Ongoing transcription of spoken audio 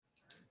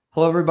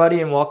Hello,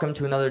 everybody, and welcome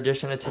to another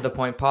edition of To The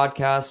Point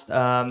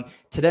podcast.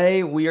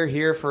 Today, we are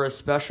here for a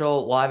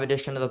special live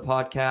edition of the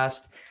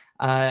podcast.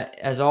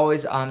 As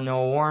always, I'm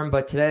Noah Warren,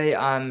 but today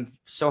I'm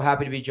so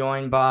happy to be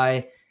joined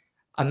by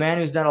a man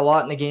who's done a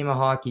lot in the game of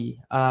hockey,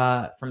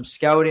 from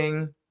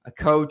scouting, a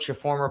coach, a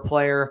former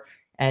player,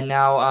 and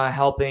now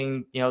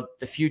helping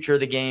the future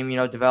of the game.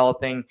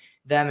 Developing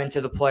them into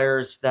the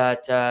players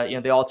that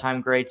the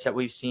all-time greats that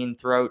we've seen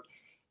throughout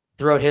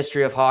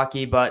history of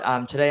hockey.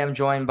 But today I'm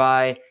joined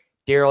by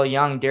Daryl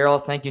Young. Daryl,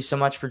 thank you so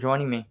much for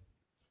joining me.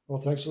 Well,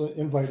 thanks for the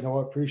invite,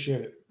 Noah. Appreciate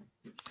it.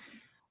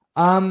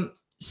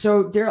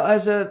 So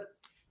Daryl,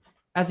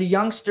 as a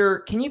youngster,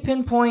 can you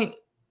pinpoint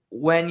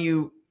when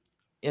you?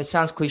 It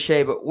sounds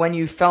cliche, but when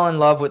you fell in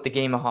love with the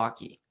game of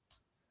hockey?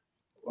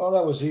 Well,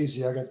 that was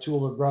easy. I got two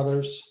older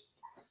brothers.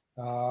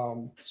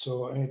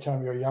 So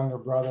anytime you're a younger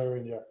brother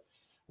and you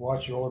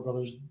watch your older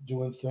brothers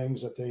doing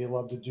things that they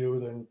love to do,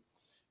 then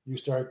you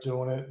start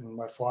doing it. And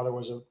my father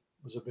was a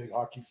big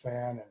hockey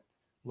fan and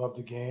loved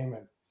the game.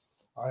 And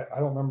I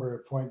don't remember a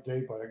point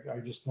date, but I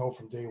just know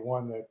from day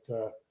one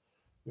that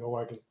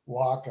when I could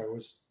walk, I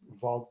was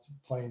involved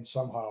playing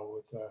somehow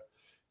with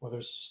whether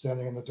it's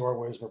standing in the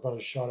doorways, my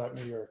brothers shot at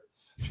me or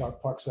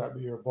shot pucks at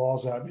me or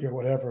balls at me or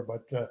whatever.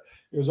 But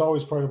it was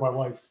always part of my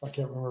life. I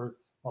can't remember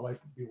my life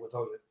would be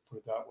without it. Put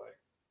it that way.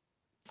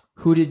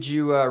 Who did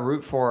you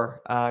root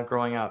for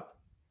growing up?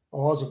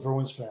 Oh, I was a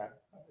Bruins fan.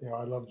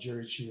 I love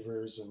Jerry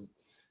Cheevers, and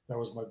that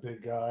was my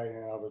big guy.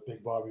 And I was a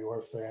big Bobby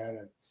Orr fan,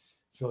 and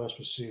Phil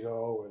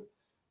Esposito,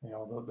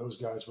 and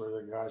those guys were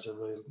the guys I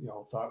really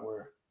thought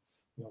were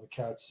the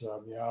Cats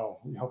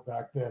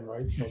back then,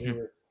 right? So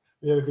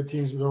they had good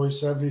teams in the early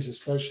 '70s,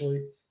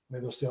 especially. They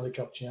had those Stanley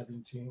Cup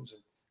champion teams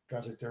and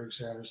guys like Derek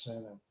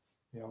Sanderson and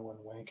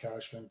and Wayne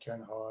Cashman,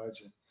 Ken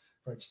Hodge, and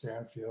Fred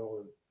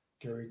Stanfield and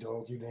Gary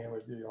Doak, you name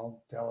it.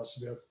 Dallas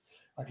Smith.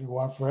 I could go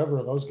on forever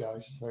of those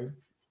guys, right?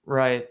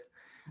 Right.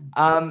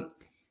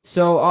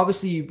 So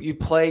obviously you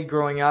played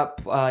growing up,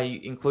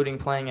 including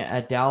playing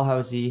at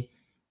Dalhousie.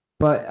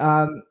 But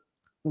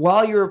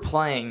while you were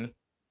playing,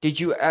 did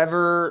you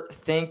ever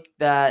think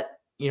that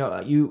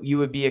you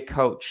would be a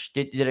coach?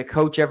 Did a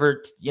coach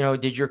ever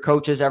did your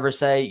coaches ever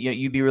say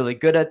you'd be really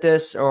good at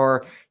this,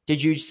 or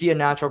did you see a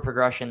natural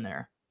progression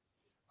there?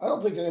 I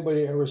don't think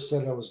anybody ever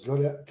said I was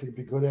could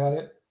be good at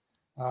it.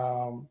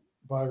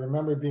 But I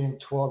remember being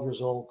 12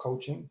 years old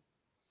coaching,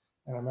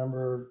 and I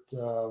remember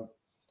a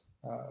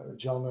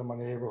gentleman in my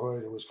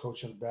neighborhood who was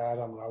coaching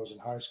Batham when I was in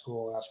high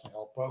school asked me to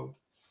help out.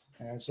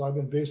 And so I've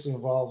been basically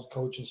involved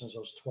coaching since I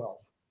was 12.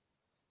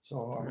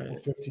 So I'm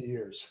 50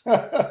 years,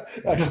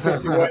 actually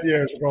 51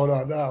 years going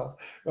on now,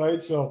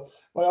 right? So,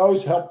 but I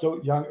always helped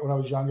out when I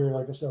was younger.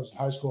 Like I said, I was in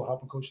high school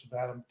helping coach the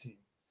Batham team,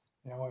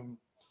 and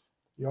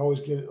you always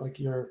get it like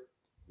you're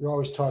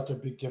always taught to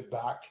give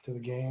back to the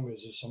game.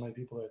 Is there's so many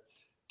people that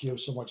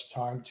give so much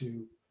time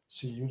to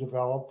see you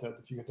develop that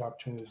if you get the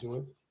opportunity to do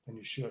it, then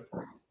you should.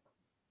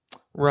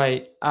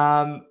 Right.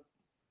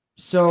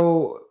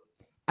 So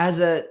as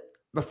a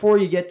before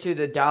you get to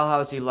the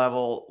Dalhousie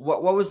level,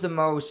 what was the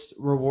most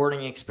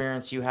rewarding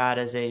experience you had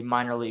as a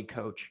minor league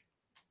coach?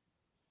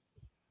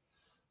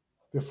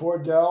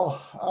 Before Dell,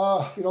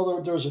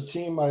 there was a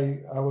team I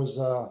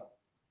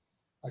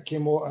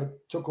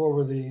took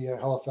over the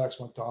Halifax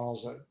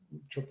McDonald's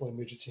AAA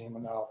midget team,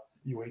 and now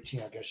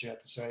U18, I guess you have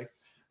to say.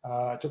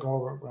 I took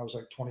over when I was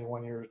like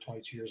 21 years,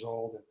 22 years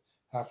old, and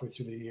halfway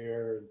through the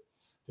year, and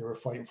they were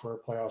fighting for a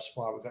playoff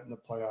spot. We got in the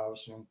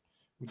playoffs, and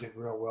we did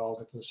real well.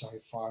 Got to the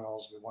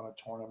semifinals. We won a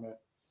tournament.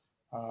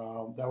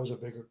 That was a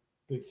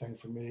big thing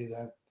for me.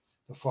 Then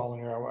the following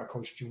year, I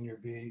coached Junior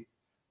B,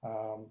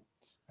 and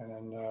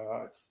then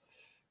I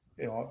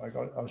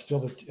was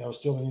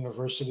still in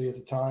university at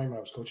the time. I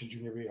was coaching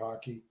Junior B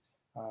hockey.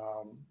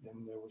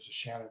 And there was the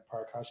Shannon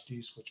Park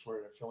Huskies, which were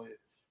an affiliate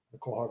of the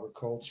Cole Harbor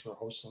Colts, were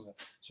hosting the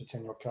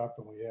Centennial Cup,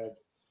 and we had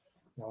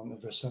in the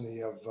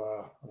vicinity of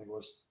I think it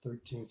was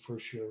 13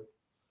 first year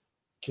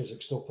kids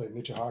that still played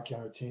midget hockey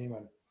on our team,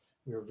 and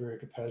we were very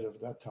competitive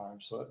at that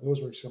time. So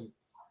those were some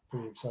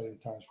pretty exciting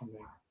times for me.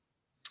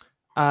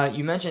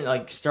 You mentioned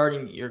like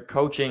starting your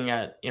coaching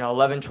at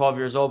 11, 12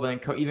 years old, but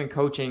then even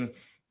coaching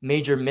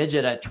major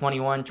midget at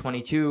 21,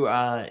 22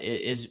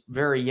 is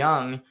very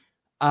young.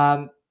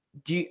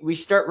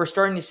 We're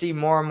starting to see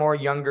more and more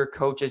younger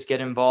coaches get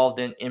involved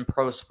in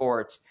pro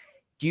sports.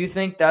 Do you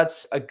think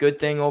that's a good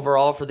thing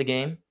overall for the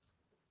game?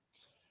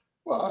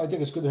 Well, I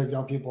think it's good to have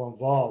young people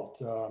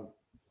involved.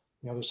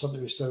 There's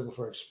something we said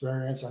before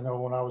experience. I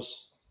know when I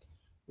was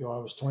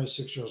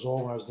 26 years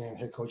old when I was named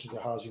head coach at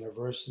Dalhousie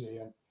University,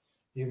 and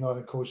even though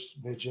I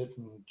coached midget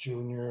and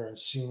junior and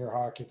senior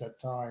hockey at that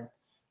time,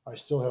 I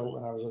still had,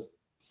 and I was a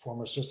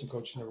former assistant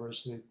coach at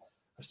university,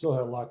 I still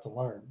had a lot to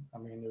learn. I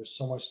mean, there's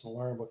so much to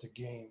learn about the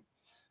game,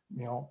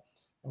 you know.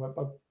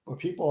 But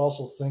people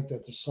also think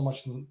that there's so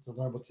much to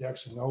learn about the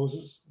X and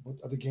O's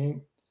of the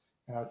game.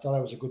 And I thought I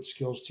was a good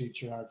skills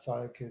teacher, and I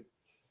thought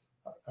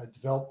I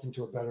developed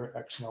into a better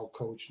X and O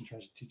coach in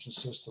terms of teaching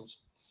systems.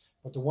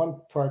 But the one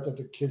part that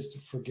the kids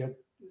forget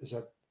is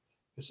that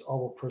it's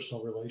all about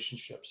personal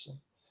relationships. And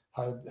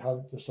how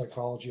the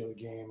psychology of the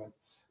game and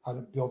how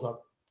to build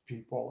up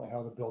people and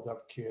how to build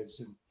up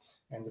kids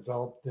and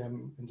develop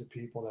them into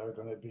people that are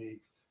going to be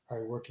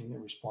hardworking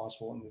and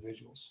responsible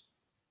individuals.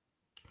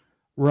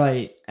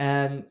 Right.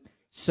 And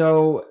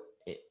so,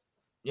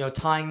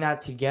 tying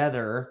that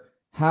together,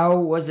 how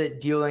was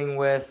it dealing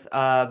with,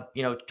 20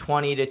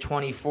 to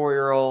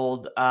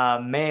 24-year-old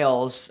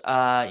males?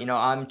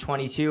 I'm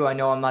 22. I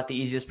know I'm not the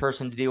easiest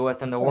person to deal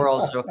with in the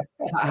world. So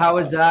how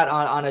is that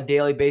on a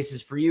daily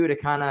basis for you to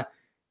kind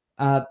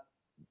of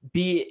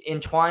be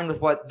entwined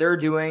with what they're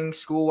doing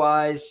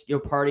school-wise,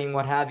 partying,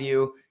 what have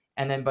you,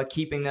 and then but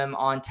keeping them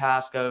on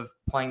task of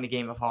playing the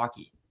game of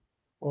hockey?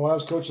 Well, when I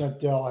was coaching at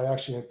Dell, I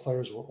actually had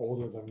players who were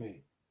older than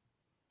me.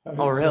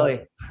 Oh, So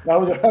really? that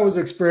was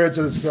experience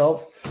in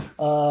itself,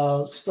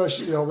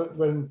 especially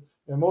when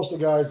and most of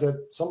the guys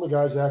some of the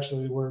guys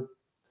actually were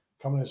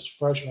coming as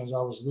freshmen as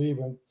I was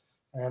leaving,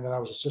 and then I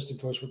was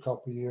assistant coach for a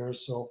couple of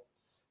years. So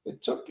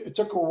it took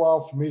a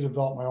while for me to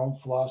develop my own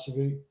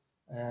philosophy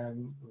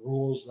and the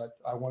rules that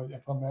I wanted to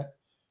implement.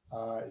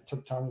 It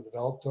took time to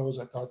develop those.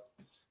 I thought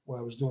what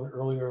I was doing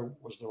earlier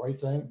was the right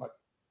thing, but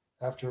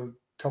after a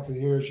couple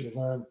of years, you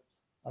learn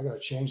I got to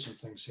change some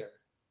things here,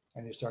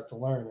 and you start to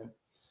learn. And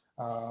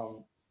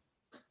um,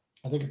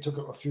 I think it took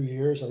a few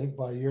years. I think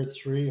by year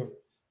 3 of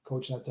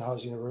coaching at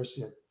Dalhousie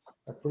University,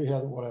 I pretty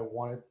had what I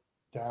wanted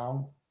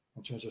down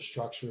in terms of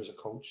structure as a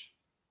coach,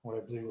 what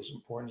I believe was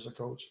important as a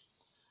coach.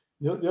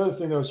 The other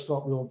thing that was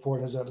felt real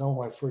important is that I know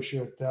my first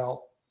year at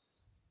Dal,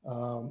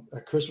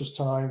 at Christmas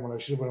time when I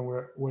should have been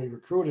away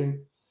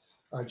recruiting,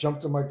 I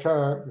jumped in my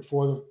car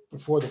before the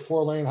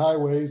 4-lane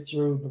highways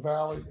through the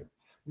valley,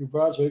 New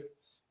Brunswick,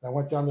 and I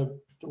went down to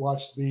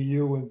watch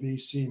BU and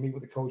BC, meet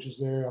with the coaches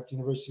there up to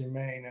University of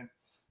Maine and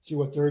see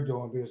what they're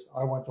doing because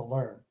I want to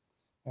learn.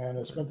 And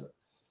I spent,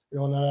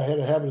 and I had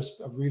a habit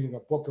of reading a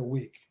book a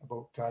week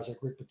about guys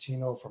like Rick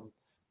Pitino from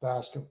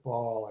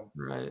basketball and,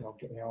 Right.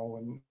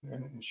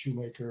 And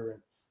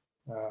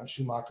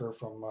Schumacher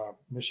from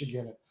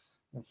Michigan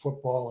and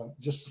football, and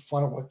just to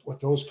find out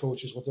what those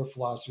coaches, what their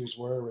philosophies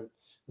were and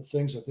the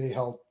things that they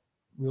held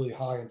really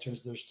high in terms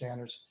of their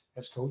standards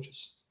as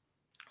coaches.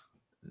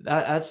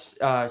 That's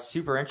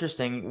super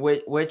interesting.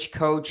 Which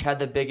coach had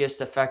the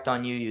biggest effect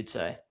on you, you'd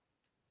say?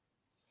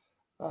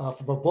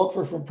 From a book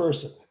or from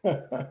person?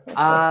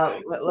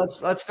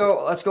 Let's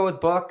go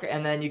with book,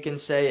 and then you can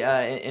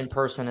say in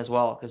person as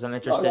well, because I'm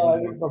interested. I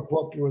think my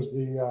book was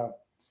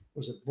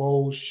was it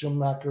Bo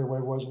Schumacher?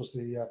 What it was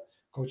the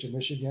coach of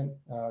Michigan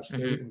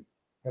State, and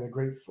had a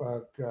great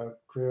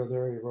career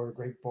there. He wrote a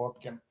great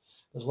book, and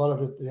there's a lot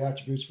of the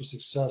attributes for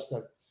success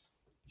that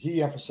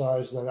he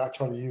emphasized that I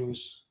try to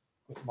use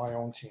with my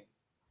own team.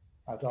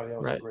 I thought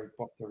that was a great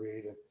book to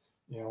read, and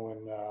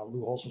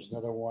Lou Holtz was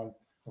another one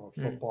from a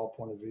football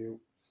point of view.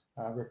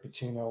 Rick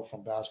Pitino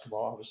from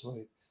basketball,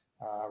 obviously.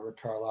 Rick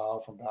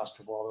Carlisle from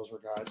basketball. Those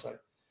were guys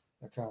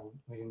I kind of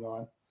leaned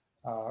on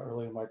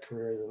early in my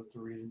career to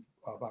read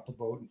about the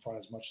boat and find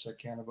as much as I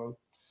can about.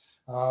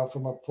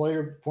 From a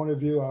player point of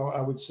view,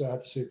 I would say I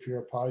have to say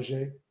Pierre Page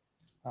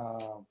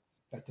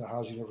at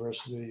Dalhousie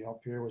University.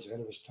 Pierre was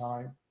ahead of his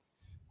time.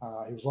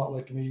 He was a lot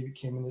like me. He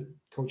came into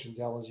coaching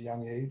Dell at a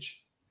young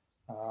age.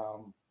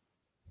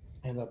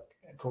 Ended up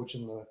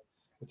coaching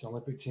with the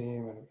Olympic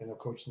team and ended up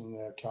coaching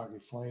the Calgary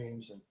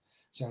Flames and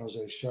San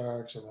Jose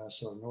Sharks and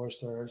Minnesota North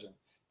Stars and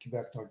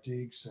Quebec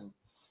Nordiques.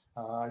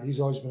 And he's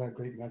always been a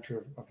great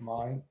mentor of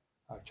mine.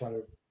 I try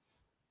to,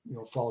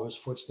 follow his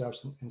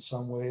footsteps in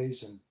some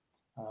ways.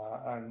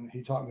 And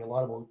he taught me a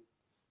lot about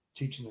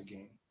teaching the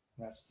game.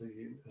 And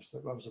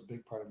that was a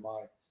big part of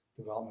my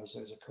development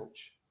as a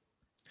coach.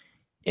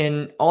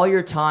 In all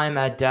your time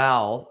at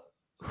Dal,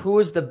 who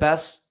was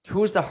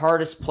the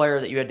hardest player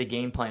that you had to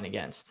game plan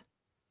against?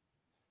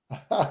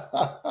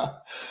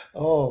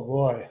 Oh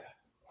boy.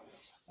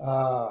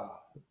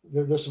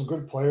 There's some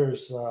good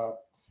players.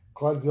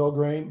 Claude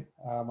Vilgrain,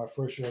 my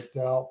first year at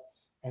Dell,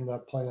 ended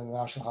up playing in the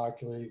National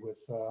Hockey League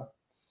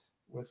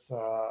with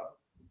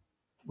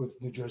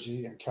New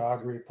Jersey and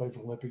Calgary. Played for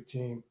the Olympic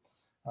team.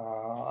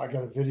 I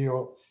got a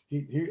video.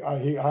 He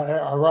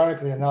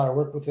ironically, and now I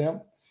work with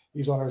him.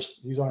 He's on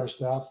our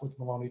staff with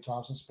Maloney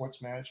Thompson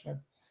Sports Management,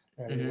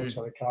 and he works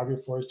out of Calgary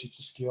for us,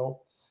 teaches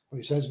skill. But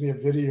he sends me a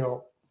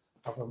video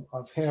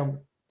of him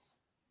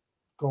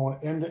going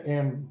end to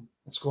end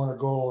and scoring a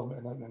goal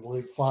in the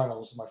league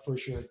finals. My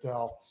first year at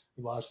Dell,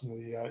 we lost in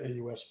the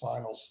AUS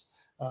finals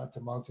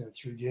to Moncton in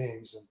 3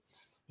 games, and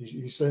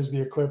he sends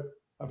me a clip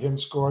of him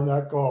scoring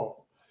that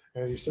goal,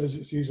 and he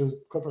sees a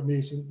clip of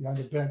me sitting behind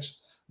the bench,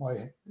 my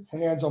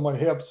hands on my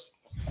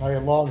hips, and I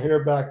had long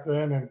hair back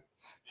then, and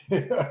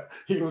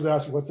he was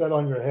asking, "What's that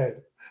on your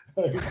head?"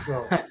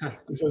 So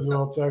he says it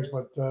all text,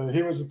 but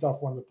he was a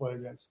tough one to play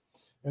against.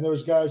 And there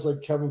was guys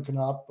like Kevin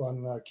Knopp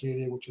on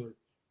Acadia, which were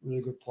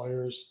really good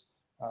players.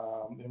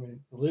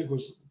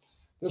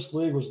 This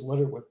league was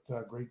littered with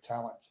great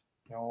talent,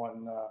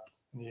 in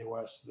the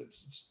U.S.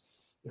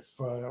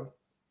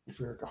 If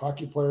you're a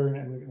hockey player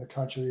in the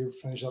country, you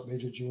finish up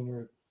major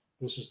junior,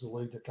 this is the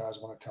league that guys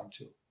want to come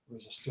to. It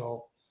was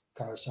still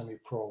kind of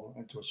semi-pro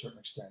and to a certain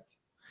extent.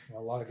 You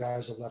know, a lot of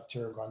guys have left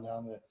here, gone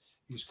down the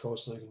East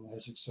Coast League and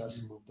had success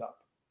and moved up.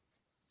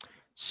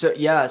 So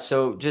yeah,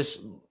 so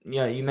just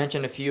you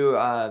mentioned a few,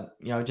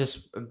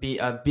 just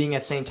being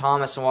at St.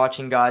 Thomas and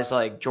watching guys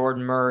like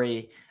Jordan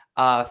Murray,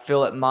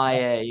 Philip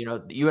Maillet.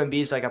 UNB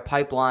is like a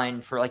pipeline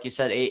for, like you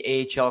said,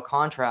 AHL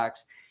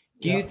contracts.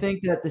 Do you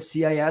think that the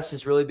CIS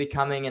is really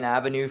becoming an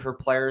avenue for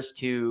players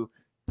to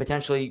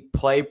potentially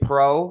play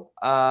pro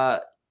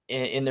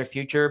in their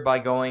future by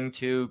going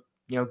to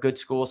good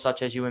schools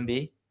such as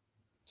UNB?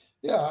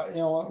 Yeah,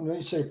 when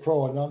you say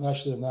pro, not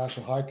necessarily the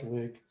National Hockey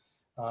League,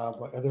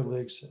 but other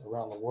leagues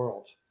around the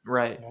world.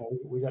 Right.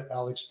 We got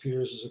Alex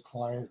Peters as a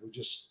client who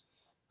just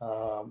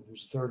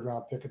who's a third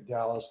round pick of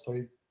Dallas,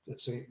 played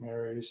at St.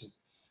 Mary's and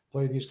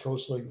played East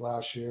Coast League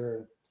last year.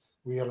 And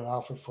we had an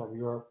offer from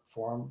Europe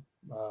for him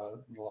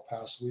the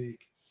past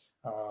week.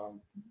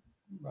 Anthony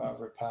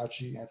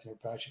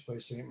Rapace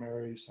plays St.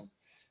 Mary's and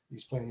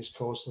he's playing East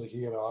Coast League.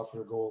 He had an offer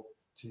to go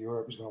to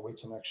Europe. He's going to wait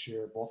till next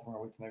year. Both of them are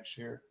going to wait till next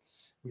year.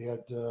 We had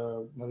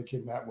another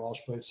kid, Matt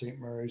Welsh, played St.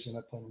 Mary's and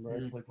I played in the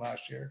American League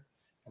last year.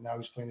 And now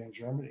he's playing in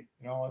Germany.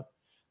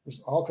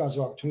 There's all kinds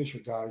of opportunities for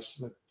guys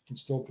that can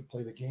still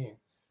play the game.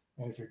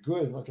 And if you're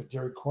good, like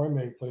Derek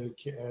Cormier played at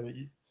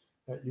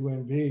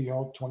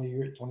UNB,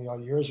 20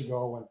 odd years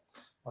ago, and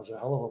was a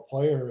hell of a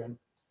player and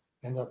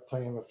ended up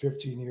playing a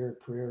 15-year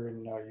career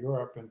in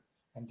Europe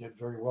and did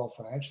very well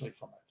financially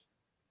from it.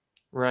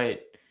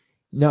 Right.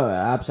 No,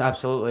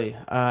 absolutely.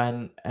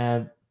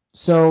 And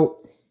so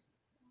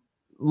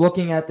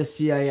looking at the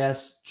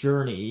CIS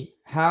journey,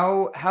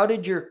 how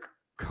did your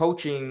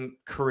coaching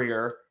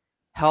career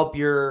help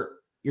your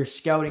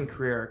scouting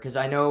career? Because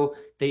I know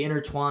they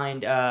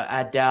intertwined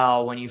at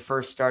Dal when you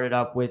first started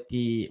up with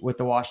the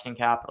Washington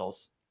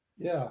Capitals.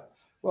 Yeah,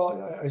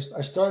 well,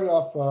 I started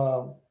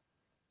off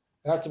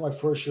after my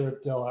first year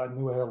at Dal. I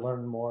knew I had to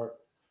learn more,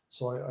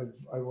 so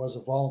I was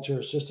a volunteer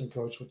assistant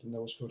coach with the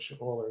Nova Scotia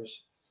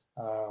Oilers.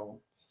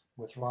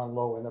 With Ron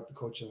Lowe, ended up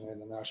coaching in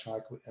the National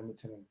Hockey with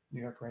Edmonton and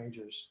New York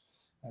Rangers,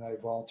 and I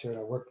volunteered.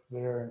 I worked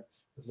there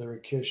with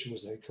Larry Kish, who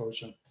was the head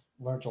coach, and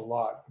learned a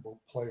lot about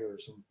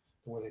players and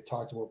the way they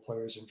talked about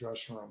players in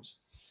dressing rooms.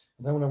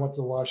 And then when I went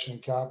to the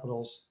Washington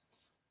Capitals,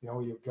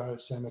 you've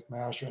got Sam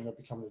McMaster ended up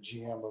becoming the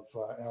GM of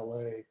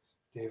LA.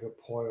 David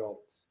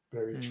Poyle,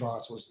 Barry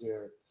Trotz was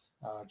there,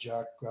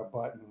 Jack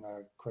Button,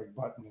 Craig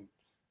Button,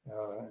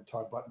 and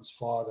Todd Button's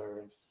father,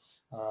 and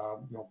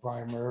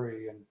Brian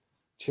Murray and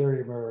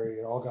Terry Murray,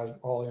 and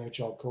all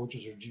NHL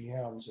coaches or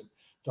GMs, and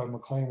Doug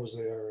McLean was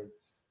there, and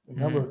a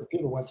number of the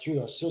people went through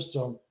that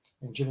system.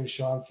 And Jimmy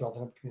Schoenfeld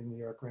ended up in the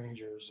New York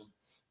Rangers and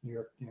New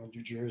York,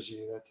 New Jersey,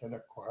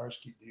 that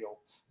Koharski deal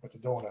with the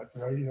donut,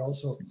 right?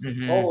 So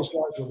all those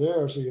guys were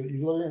there, so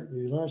you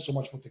learn so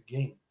much about the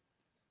game.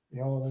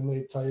 And then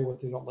they tell you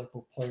what they don't like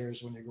about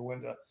players when you go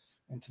into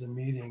the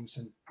meetings,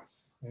 and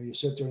you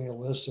sit there and you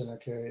listen.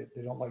 Okay,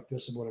 they don't like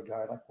this about a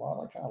guy. Like,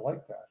 wow, I kind of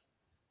like that.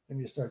 Then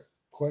you start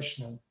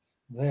questioning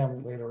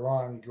them later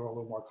on. You grow a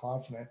little more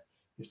confident.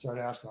 You start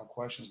asking them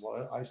questions.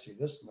 Well, I see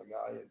this in the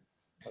guy,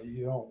 but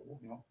you don't.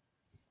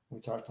 We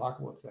talk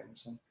about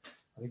things, and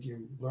I think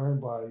you learn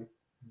by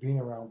being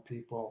around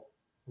people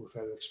who've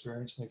had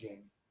experience in the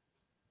game.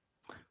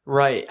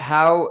 Right.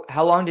 How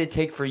long did it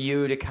take for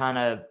you to kind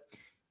of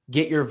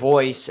get your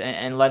voice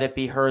and let it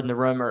be heard in the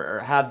room, or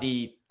have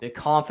the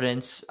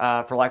confidence,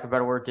 for lack of a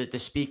better word, to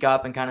speak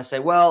up and kind of say,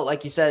 well,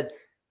 like you said,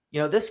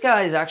 this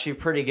guy is actually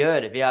pretty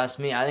good. If you ask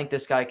me, I think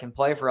this guy can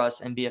play for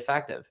us and be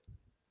effective.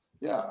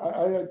 Yeah,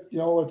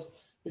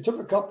 it took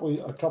a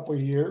couple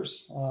of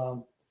years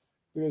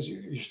because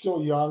you're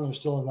still young and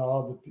still in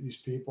awe of these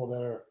people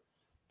that are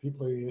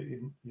people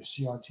you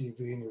see on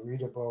TV and you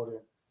read about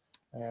it,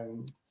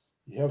 and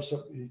you have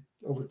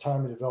over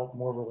time you develop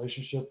more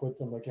relationship with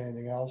them, like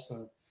anything else,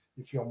 and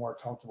you feel more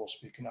comfortable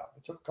speaking up.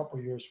 It took a couple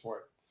of years for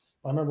it.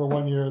 I remember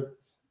one year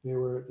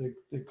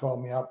they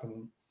called me up,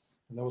 and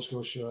the Nova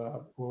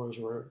Scotia Oilers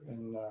were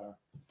in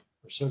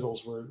or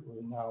Siddles were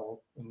now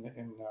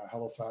in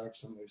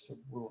Halifax, and they said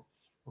we're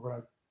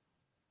going to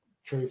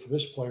trade for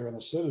this player in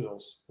the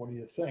Citadels. What do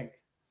you think?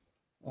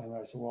 And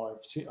I said, well,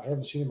 I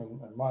haven't seen him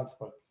in a month,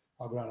 but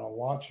I'll go down and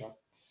watch him.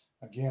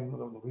 Again,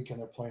 the weekend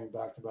they're playing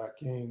back-to-back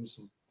games,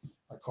 and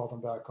I called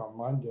them back on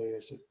Monday. I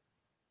said,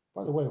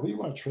 by the way, who do you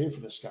want to trade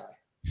for this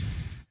guy?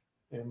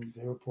 And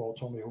David Poyle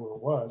told me who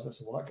it was. I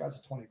said, well, that guy's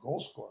a 20-goal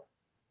scorer.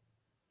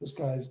 This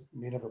guy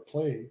may never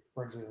play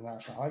regularly in the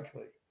National Hockey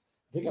League.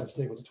 I think I'd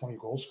stay with the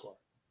 20-goal scorer.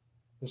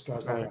 This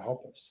guy's not going to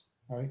help us,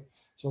 right?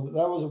 So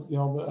that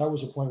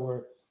was a point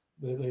where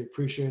they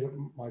appreciated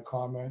my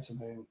comments,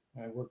 and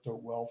it worked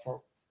out well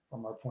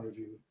from our point of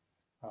view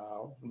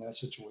in that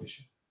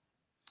situation.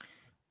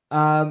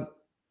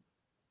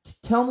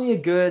 Tell me a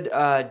good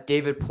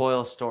David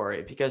Poyle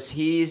story, because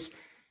he's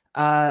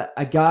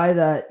a guy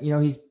that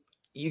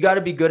you got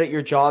to be good at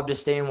your job to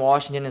stay in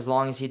Washington as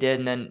long as he did,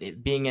 and then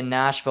being in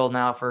Nashville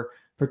now for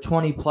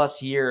 20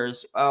 plus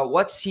years.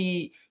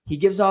 He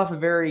gives off a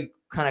very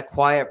kind of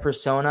quiet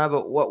persona,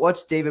 but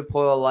what's David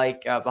Poyle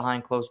like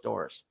behind closed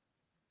doors?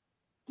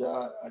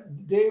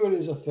 David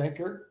is a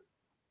thinker.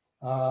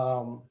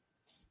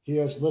 he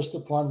has list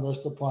upon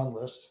list upon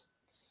list.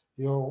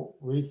 He'll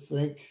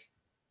rethink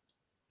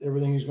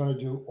everything he's going to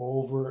do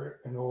over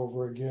and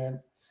over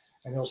again.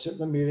 And he'll sit in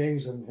the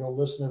meetings and he'll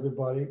listen to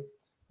everybody.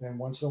 Then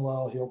once in a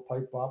while, he'll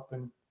pipe up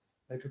and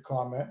make a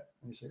comment.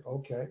 And you say,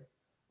 okay.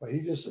 But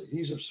he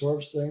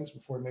absorbs things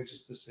before he makes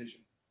his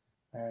decision.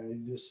 And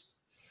it's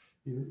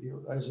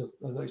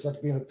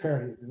like being a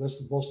parent. He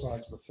listens to both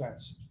sides of the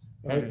fence.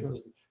 Right?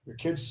 There's your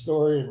kid's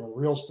story and the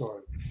real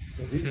story.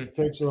 So he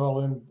takes it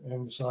all in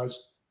and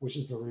decides which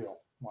is the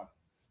real one.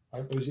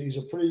 Right? But he's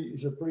a pretty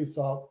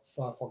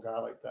thoughtful guy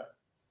like that.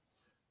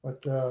 But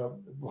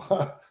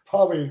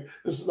probably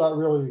this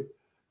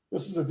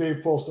is a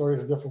Dave Pohl story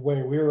in a different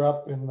way. We were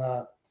up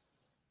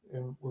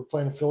we're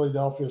playing in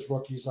Philadelphia as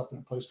rookies up in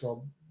a place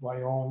called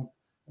Bayonne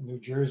in New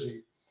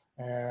Jersey.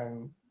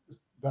 And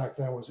back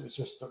then it's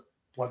just a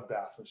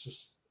bloodbath.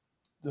 This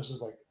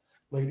is like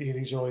late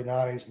 80s, early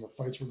 90s, and the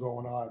fights were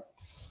going on.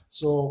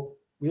 So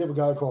we have a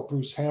guy called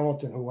Bruce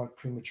Hamilton who went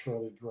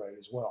prematurely gray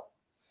as well,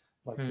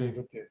 like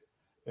David did.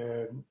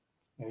 And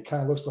he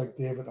kind of looks like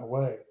David in a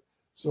way.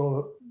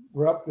 So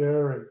we're up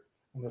there,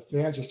 and the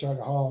fans are starting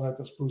to holler at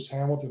this Bruce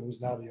Hamilton,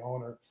 who's now the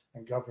owner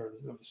and governor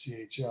of the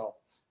CHL,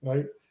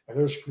 right? And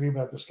they're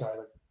screaming at this guy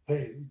like,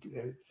 hey,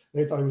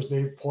 they thought he was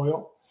Dave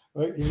Poyle,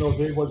 right? Even though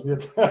Dave was Dave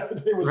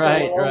was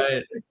someone else.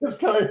 Right. This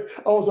guy,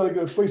 all of a sudden,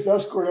 a police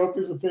escort up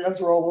because the fans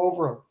were all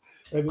over him.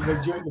 And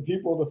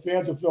the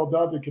fans of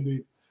Philadelphia can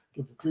be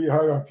pretty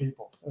hard on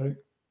people, right?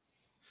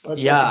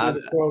 That's a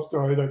David Poyle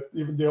story that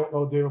even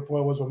though David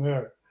Poyle wasn't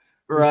there.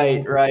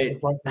 Right. The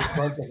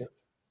front of it.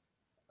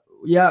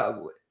 Yeah.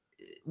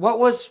 What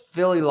was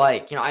Philly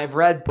like? I've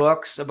read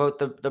books about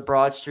the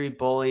Broad Street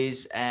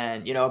Bullies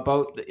and,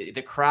 about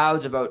the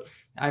crowds,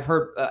 I've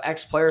heard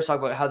ex-players talk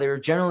about how they were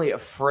generally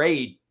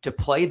afraid to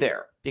play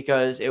there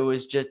because it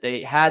was just,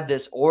 they had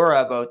this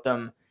aura about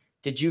them.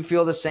 Did you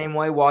feel the same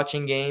way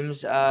watching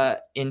games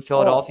in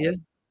Philadelphia?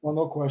 Well,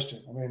 no question.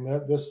 I mean, I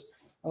don't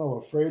know,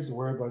 afraid's the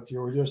word, but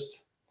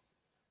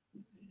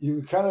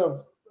you kind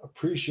of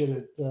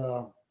appreciated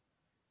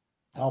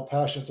how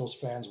passionate those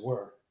fans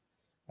were.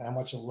 And how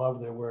much in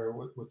love they were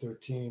with their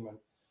team, and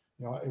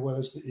whether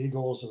it's the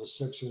Eagles or the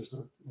Sixers,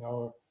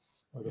 or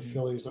the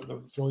Phillies,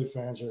 the Philly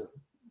fans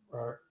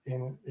are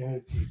in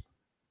it deep,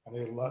 and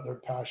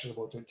they're passionate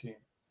about their team,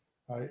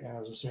 right? And it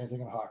was the same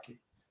thing in hockey.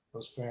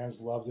 Those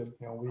fans loved it.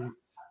 We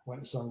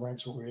went to some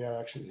rinks where we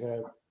actually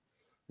had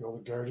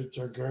the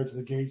guards at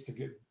the gates to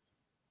get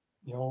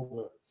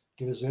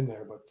get us in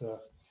there, but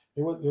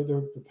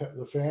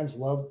the fans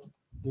loved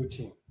their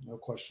team, no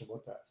question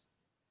about that.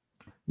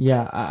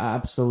 Yeah,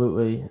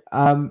 absolutely.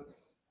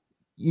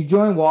 You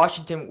joined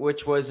Washington,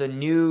 which was a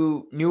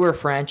newer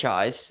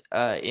franchise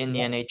in the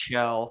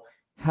NHL.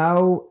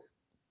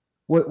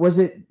 What was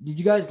it? Did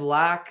you guys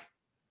lack,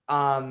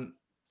 not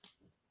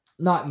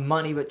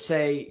money, but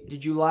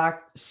did you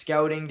lack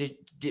scouting?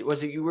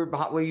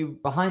 Were you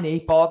behind the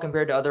 8 ball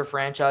compared to other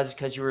franchises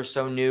because you were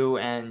so new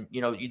and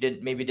you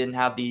didn't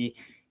have the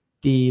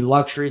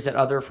luxuries that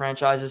other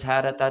franchises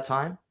had at that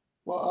time?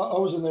 Well, I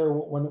was in there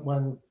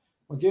when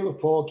David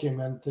Pohl came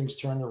in, things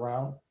turned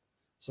around.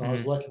 So I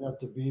was lucky enough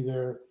to be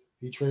there.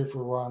 He traded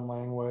for Ron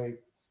Langway.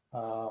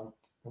 And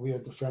we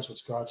had defense with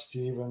Scott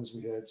Stevens.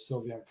 We had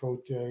Sylvain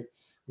Cote.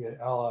 We had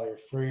Ally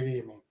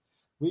Frady. I mean,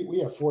 we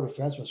had 4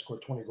 defensemen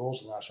scored 20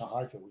 goals in the National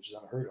Hockey League, which is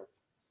unheard of.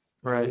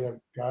 Right. We have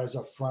guys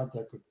up front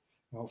that could,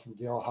 from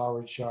Dale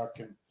Howard-Chuck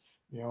and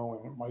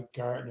Mike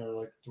Gardner.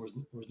 Like there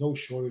was no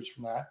shortage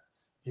from that,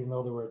 even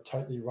though they were a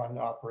tightly run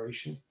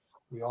operation.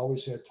 We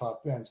always had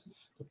top ends.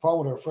 The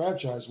problem with our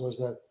franchise was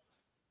that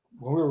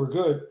when we were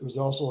good, there was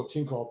also a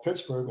team called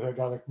Pittsburgh that had a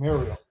guy like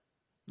Mario.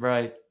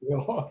 Right.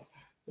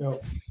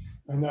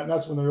 And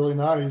that's when the early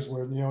 90s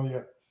where,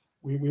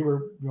 we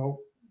were,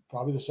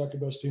 probably the second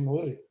best team in the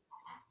league.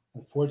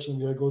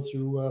 Unfortunately, we had to go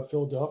through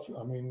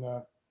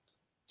Philadelphia,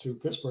 to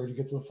Pittsburgh to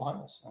get to the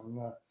finals.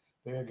 And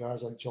they had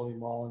guys like Joey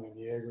Mullen and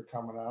Yeager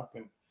coming up.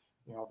 And,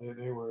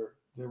 they were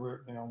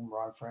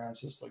Ron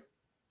Francis, like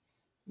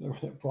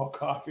Paul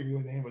Coffey, you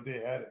name it, they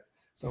had it.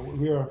 So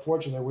we were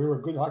unfortunate. We were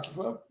a good hockey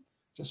club.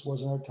 Just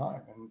wasn't our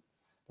time. And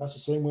that's the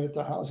same way at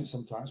the Housey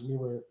sometimes. We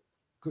were a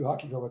good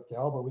hockey club at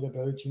Dell, but we had a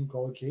better team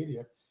called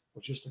Acadia,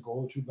 which is just a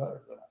goal or two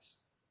better than us.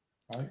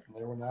 Right? And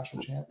they were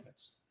national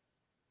champions.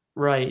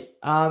 Right.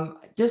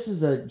 Just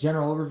as a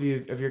general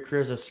overview of your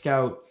career as a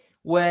scout,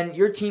 when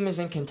your team is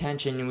in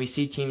contention and we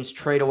see teams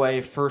trade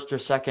away first or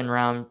second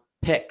round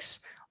picks,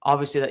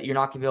 obviously that you're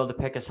not going to be able to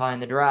pick as high in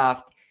the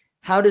draft.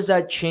 How does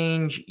that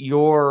change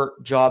your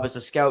job as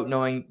a scout,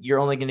 knowing you're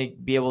only going to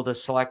be able to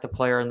select a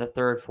player in the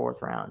 3rd,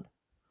 4th round?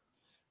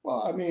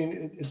 Well, I mean,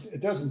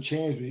 it doesn't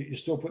change, but you're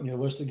still putting your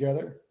list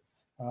together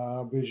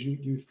because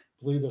you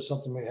believe that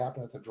something may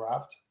happen at the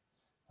draft.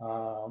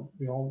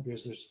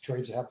 Because there's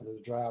trades that happen at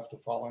the draft, the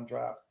following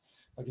draft.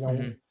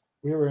 Like,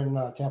 we were in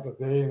Tampa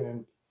Bay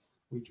and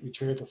we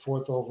traded the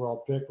 4th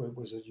overall pick,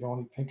 was it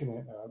Yoni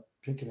Pinkinen,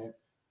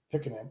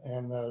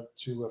 and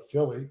to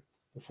Philly,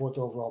 the 4th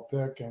overall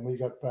pick, and we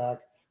got back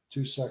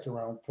 2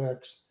 second-round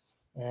picks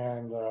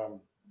and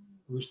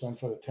Ruslan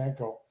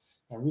Fedotenko.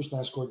 And Roos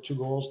and I scored 2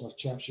 goals in the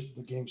championship,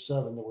 the game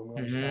 7 that when we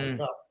won the Stanley Mm-hmm.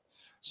 Cup.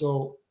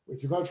 So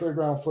if you're going to trade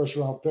around first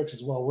round picks,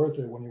 it's well worth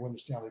it when you win the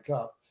Stanley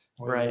Cup.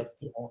 And we Right.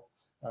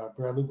 got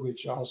Brad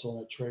Lukovic also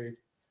in a trade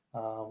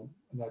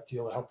in that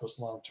deal that helped us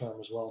long term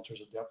as well in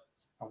terms of depth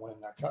on winning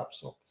that cup.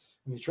 So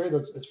when you trade,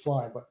 it's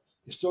fine, but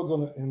you're still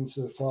going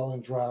into the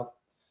following draft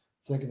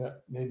thinking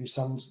that maybe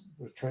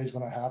the trade's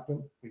going to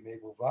happen. We may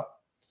move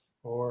up,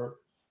 or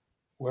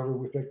whoever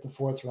we pick the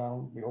 4th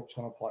round, we hope is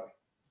going to play.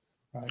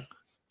 Right?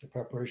 The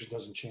preparation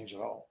doesn't change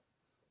at all.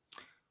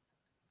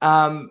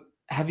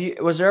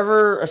 Was there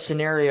ever a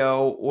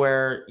scenario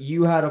where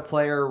you had a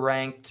player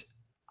ranked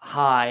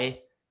high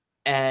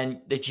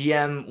and the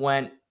GM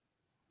went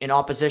in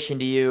opposition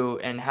to you,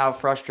 and how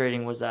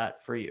frustrating was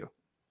that for you?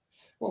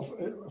 Well,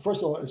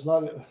 first of all, it's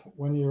not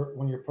when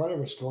you're part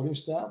of a scouting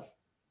staff.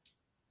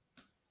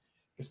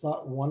 It's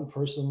not one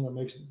person that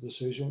makes the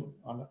decision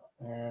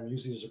and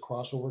usually there's a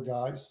crossover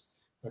guys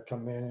that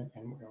come in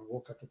and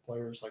look at the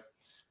players. Like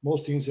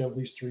most teams have at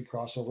least 3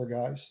 crossover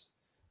guys.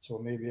 So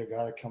maybe a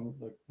guy that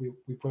comes, like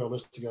we put a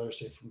list together,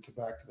 say from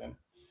Quebec, then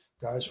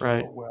guys from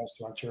Right. out west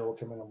or Ontario will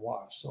come in and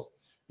watch. So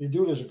they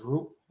do it as a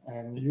group,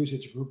 and usually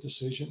it's a group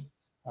decision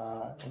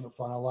when they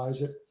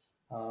finalize it.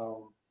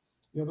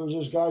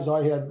 There's guys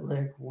I had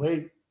ranked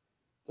late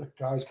that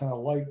guys kind of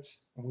liked,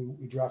 and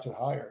we drafted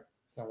higher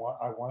than what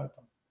I wanted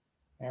them.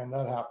 And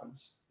that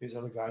happens. These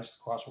other guys,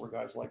 crossover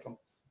guys, like them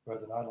better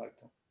than I like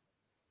them.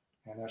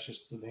 And that's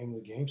just the name of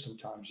the game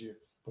sometimes. You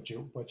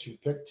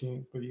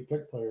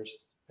pick players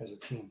as a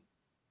team,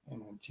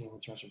 and a team in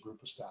terms of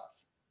group of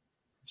staff,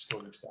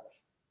 scouting staff.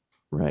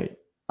 Right.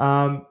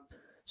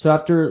 So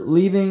after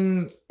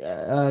leaving,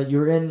 you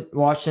were in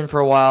Washington for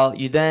a while.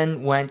 You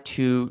then went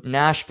to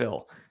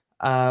Nashville,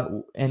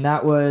 and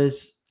that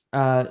was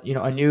a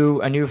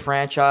new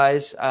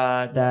franchise.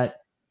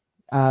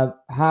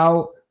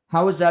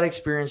 How was that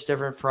experience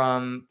different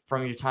from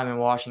your time in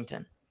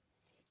Washington?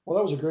 Well,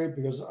 that was great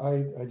because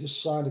I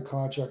just signed a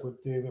contract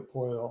with David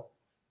Poile,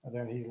 and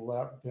then he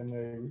left. Then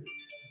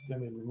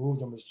they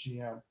removed him as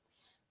GM,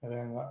 and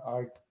then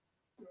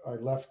I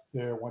left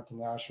there, went to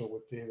Nashville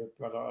with David,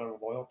 got out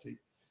of loyalty,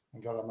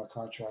 and got on my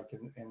contract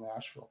in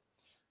Nashville.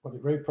 But the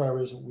great part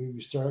is we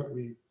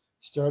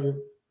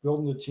started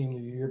building the team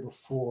the year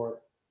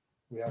before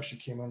we actually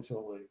came into the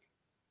league.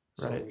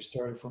 So Right. we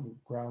started from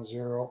ground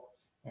zero,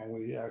 and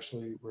we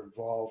actually were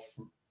involved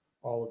from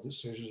all the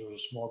decisions. There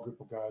was a small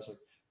group of guys like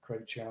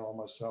Craig Channel,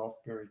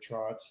 myself, Barry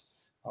Trotz,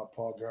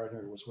 Paul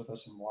Gardner, who was with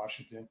us in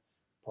Washington.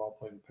 Paul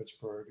played in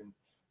Pittsburgh and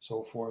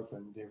so forth,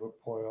 and David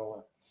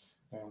Poile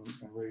and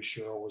Ray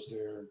Sherrill was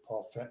there, and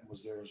Paul Fenton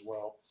was there as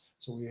well.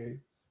 So we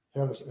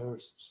had a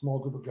small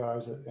group of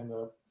guys that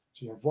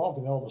so you're involved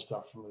in all the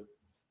stuff from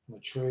the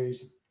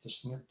trades,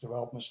 the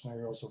development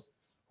scenarios of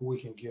who we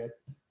can get,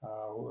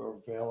 who are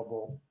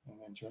available,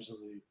 and in terms of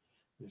the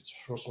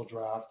social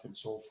draft and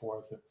so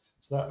forth.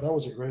 So that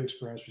was a great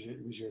experience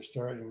because you're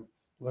starting to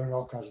learn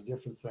all kinds of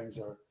different things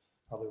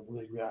how the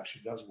league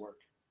actually does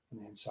work on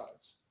the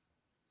insides.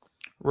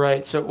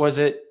 Right. So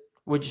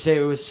would you say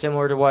it was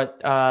similar to what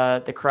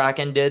the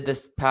Kraken did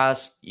this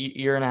past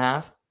year and a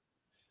half?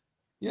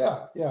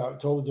 Yeah,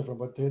 totally different.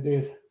 But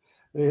they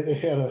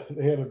had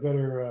a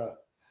better.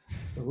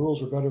 The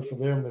rules were better for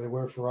them than they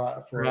were for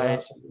Right.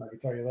 us. I can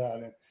tell you that.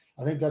 And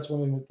I think that's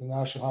one thing that the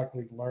National Hockey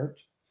League learned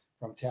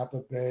from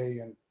Tampa Bay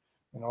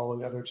and all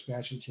the other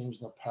expansion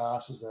teams in the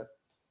past is that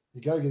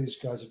you got to give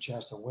these guys a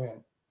chance to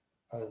win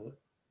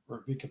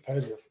or be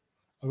competitive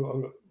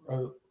out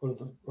of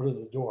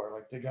the door.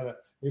 Like they got to,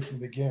 right from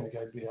the beginning, they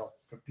got to be able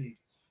to compete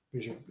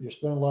because you're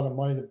spending a lot of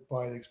money to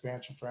buy the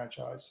expansion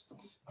franchise.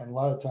 And a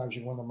lot of times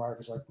you win the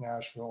markets like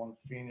Nashville and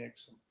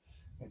Phoenix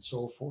and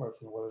so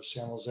forth, and whether it's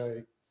San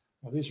Jose.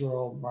 Now, these are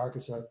all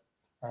markets that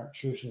aren't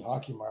traditional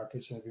hockey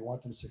markets, and if you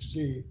want them to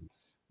succeed,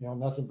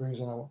 nothing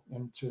brings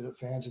into the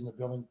fans in the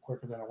building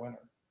quicker than a winner.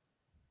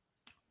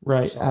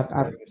 Right.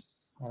 Vegas,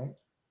 right?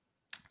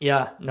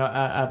 Yeah. No.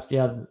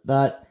 Yeah.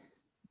 That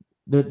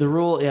the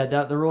rule. Yeah.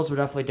 The rules were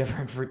definitely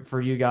different for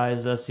you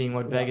guys. Seeing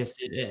what Vegas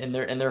did in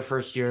their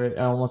first year, it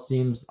almost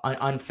seems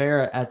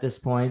unfair at this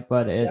point.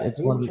 But it's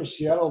one for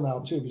Seattle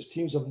now too, because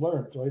teams have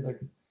learned, right?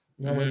 Like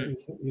like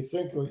you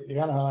think like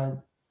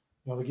Anaheim.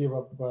 They gave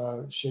up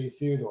Shea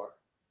Theodore.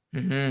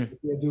 Mm-hmm.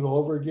 If they do it all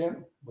over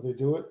again, would they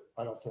do it?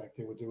 I don't think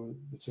they would do it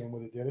the same way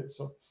they did it.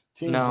 So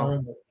teams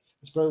learn that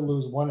it's better to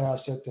lose one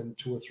asset than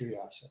 2 or 3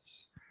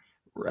 assets.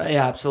 Right.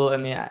 Yeah, absolutely. I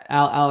mean,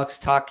 Alex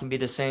Tuch can be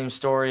the same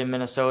story in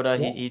Minnesota.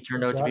 Yeah, he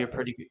turned out to be a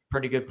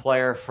pretty good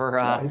player for.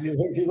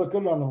 He look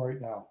good on them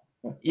right now.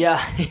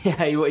 Yeah,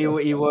 he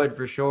would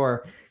for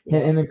sure.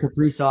 Yeah. Him and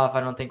Kaprizov, I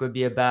don't think would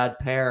be a bad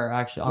pair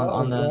actually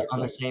on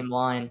the same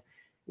line.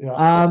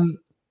 Yeah.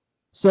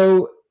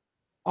 So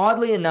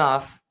oddly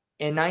enough,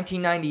 in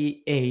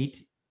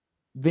 1998,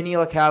 Vinny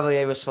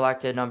Lecavalier was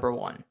selected number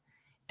 1,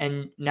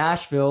 and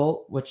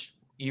Nashville, which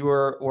you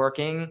were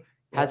working,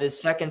 had the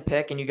second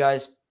pick, and you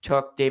guys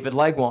took David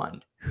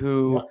Legwand,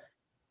 who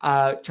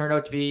turned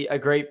out to be a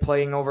great,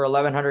 playing over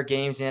 1,100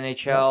 games in the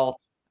NHL,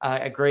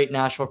 a great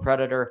Nashville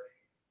Predator.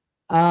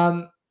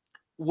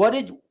 What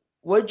did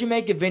what did you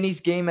make of Vinny's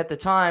game at the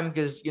time?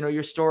 Because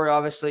your story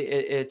obviously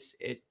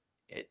it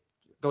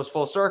goes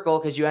full circle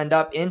because you end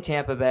up in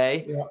Tampa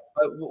Bay. Yeah.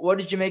 But what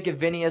did you make of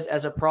Vinny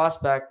as a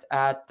prospect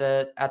at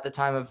the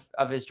time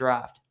of his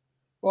draft?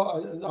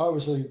 Well,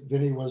 obviously,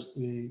 Vinny was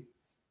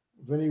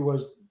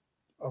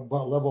a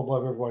level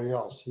above everybody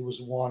else. He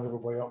was one,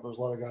 everybody else. There was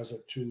a lot of guys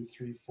at 2,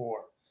 3,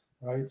 4,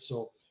 right?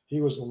 So he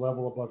was a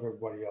level above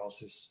everybody else.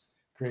 His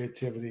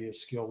creativity,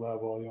 his skill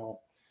level,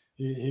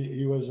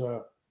 he was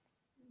a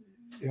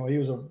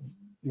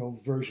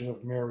version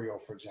of Mario,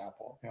 for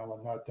example.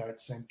 Not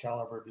that same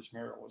caliber as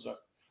Mario was a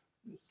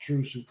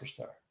true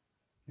superstar.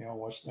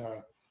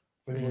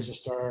 Vinny was a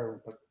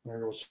star, but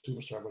Mario was a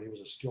superstar. But he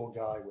was a skilled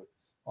guy with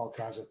all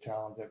kinds of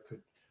talent that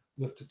could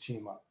lift the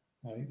team up,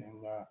 right?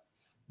 And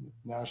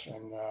Nash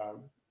and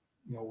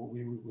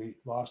we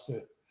lost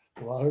the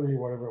lottery,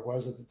 whatever it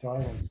was at the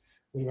time, and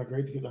it would have been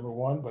great to get number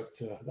one, but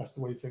that's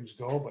the way things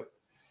go. But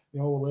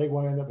Oleg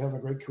would end up having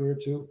a great career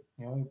too.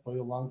 He played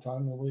a long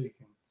time in the league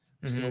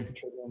and still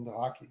contributing to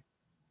hockey.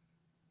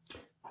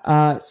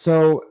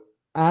 So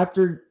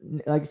after,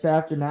 like I said,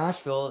 after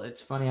Nashville,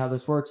 it's funny how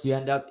this works. You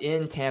end up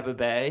in Tampa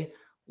Bay,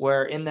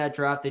 where in that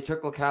draft they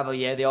took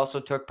LeCavalier. They also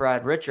took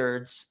Brad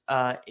Richards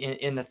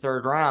in the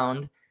third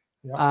round.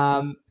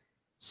 Yeah.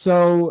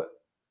 So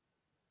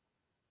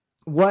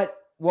what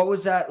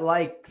was that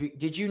like?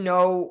 Did you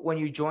know when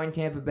you joined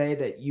Tampa Bay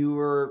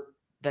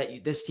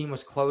that this team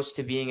was close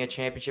to being a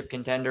championship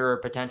contender or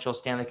a potential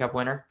Stanley Cup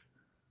winner?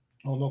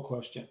 Oh, no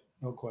question.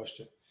 No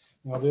question.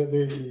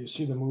 You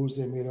see the moves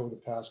they made over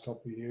the past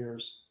couple of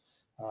years.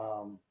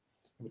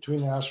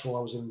 Between Nashville,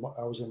 I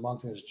was in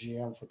Moncton as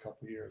GM for a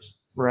couple of years,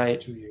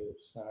 right? 2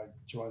 years. Then I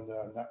joined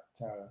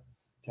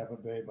Tampa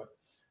Bay. But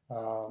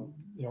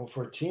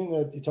for a team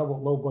that you talk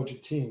about low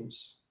budget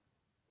teams,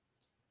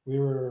 we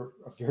were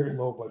a very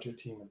low budget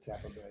team in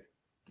Tampa Bay,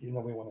 even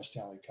though we won the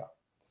Stanley Cup.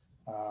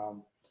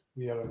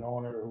 We had an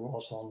owner who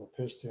also owned the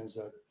Pistons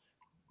that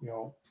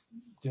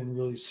didn't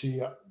really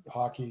see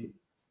hockey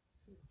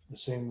the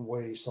same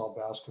way he saw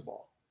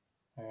basketball.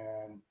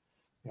 And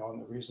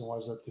and the reason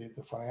was that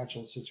the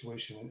financial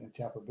situation in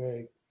Tampa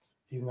Bay,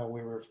 even though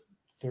we were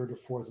third or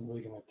fourth in the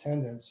league in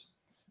attendance,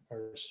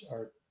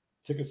 our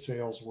ticket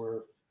sales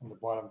were in the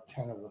bottom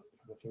 10 of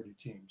the 30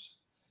 teams.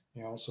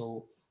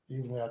 So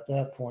even at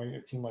that point,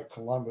 a team like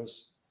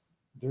Columbus,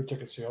 their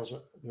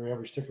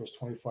average ticket was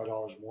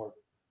 $25 more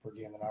per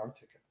game than our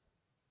ticket.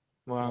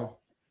 Wow.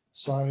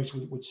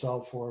 Signage would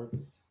sell for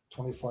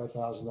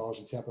 $25,000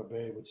 in Tampa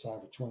Bay, would sign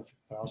for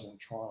 $250,000 in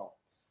Toronto.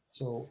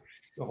 So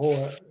the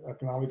whole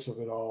economics of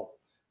it all,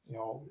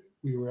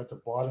 we were at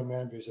the bottom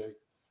end because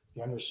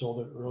they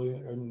undersold it early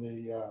when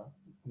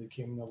they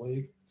came in the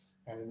league,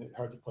 and it's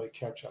hard to play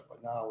catch up.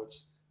 But now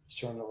it's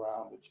turned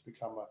around. It's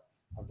become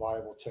a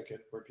viable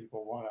ticket where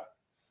people want to,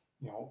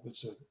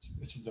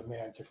 it's a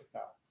demand ticket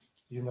now.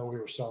 Even though we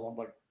were selling,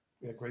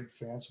 we had great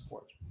fan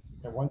support.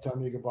 At one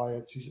time, you could buy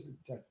a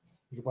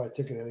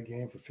ticket at a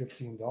game for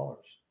 $15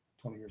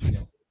 20 years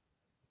ago.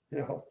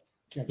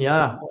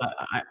 Yeah,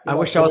 I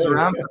wish I was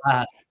around for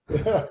that.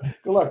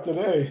 Good luck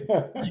today.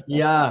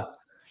 Yeah,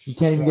 you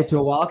can't even get to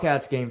a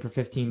Wildcats game for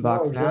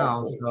 $15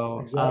 now. So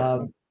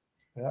exactly.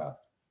 Yeah.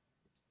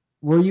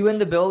 Were you in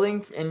the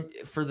building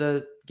for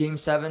the Game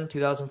 7,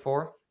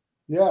 2004?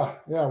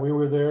 Yeah, we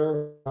were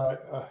there.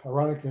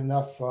 Ironically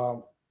enough,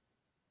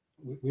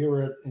 we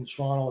were in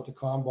Toronto at the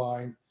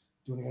Combine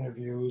doing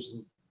interviews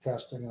and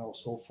testing and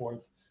so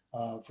forth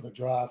for the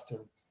draft,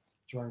 and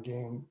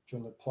during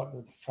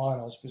the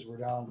finals, because we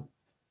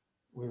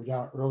were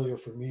down earlier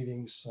for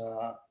meetings,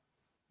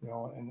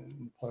 and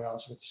in the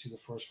playoffs, got to see the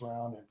first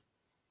round,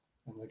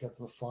 and they got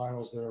to the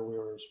finals there. We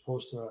were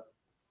supposed to,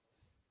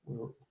 we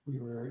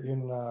were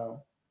in,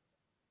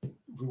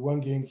 we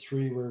won game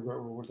 3. We were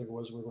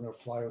going to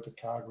fly out to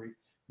Calgary,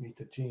 meet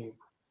the team,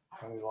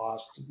 and we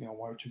lost, 1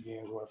 or 2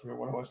 games. I forget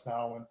what it was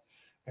now, and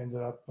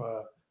ended up,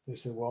 they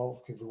said,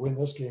 well, if we win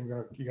this game,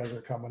 you guys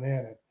are coming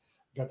in. And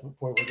got to the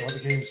point where we got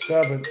to game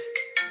 7.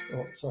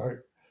 Oh, sorry.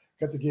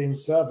 Got to game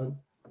 7.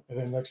 And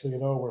then next thing you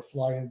know, we're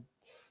flying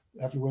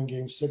after we win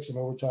game 6 in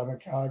overtime in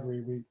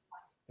Calgary.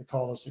 They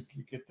called us to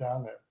get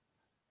down there.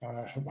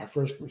 And my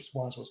first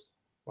response was,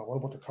 well, what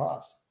about the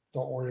cost?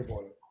 Don't worry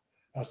about it.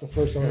 That's the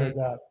first time I heard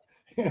that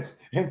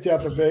in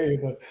Tampa Bay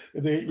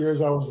in the 8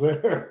 years I was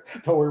there.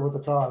 Don't worry about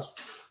the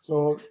cost.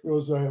 So it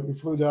was, we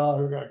flew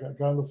down,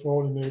 got on the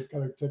phone and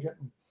got a ticket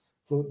and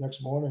flew the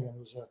next morning. And it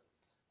was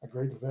a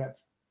great event.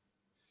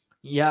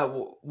 Yeah.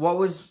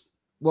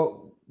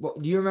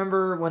 What do you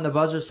remember when the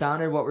buzzer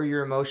sounded? What were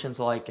your emotions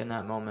like in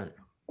that moment?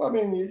 Well, I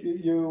mean,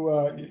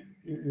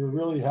 you're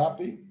really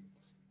happy.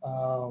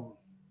 You're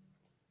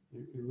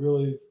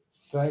really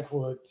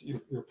thankful that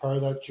you're part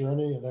of that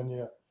journey, and then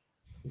you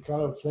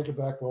kind of think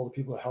back to all the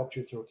people that helped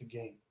you throughout the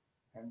game,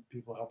 and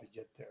people help you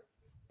get there.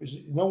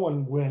 Because no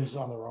one wins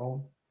on their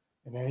own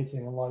in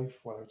anything in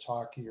life, whether it's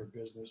hockey or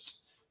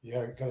business. You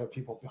got to have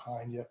people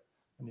behind you,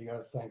 and you got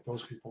to thank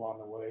those people on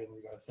the way, and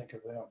you got to think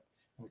of them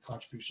and the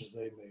contributions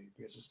they made,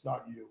 because it's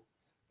not you,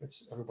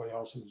 it's everybody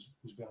else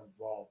who's been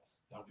involved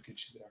to help get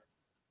you there.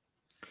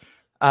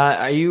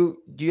 Do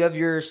you have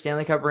your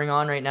Stanley Cup ring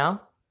on right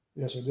now?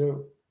 Yes, I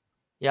do.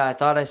 Yeah, I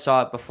thought I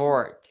saw it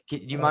before. Do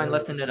you mind There it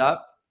lifting is. it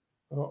up?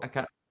 I Oh,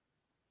 kind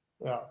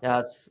yeah. Yeah,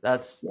 Oh,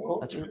 that's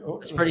there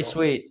you pretty go.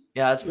 sweet.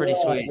 Yeah, that's Yeah, pretty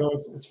I sweet. know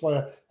it's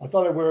funny. I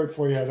thought I'd wear it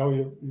for you. I know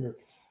your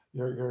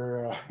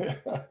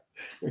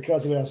your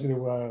cousin asked me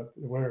to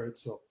wear it,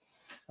 so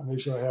I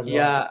made sure I had it on.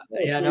 Yeah,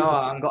 Let's yeah, see.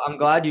 no, I'm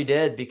glad you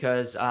did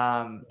because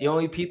the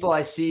only people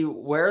I see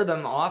wear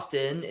them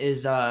often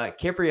is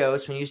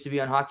Kiprios when he used to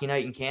be on Hockey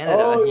Night in Canada.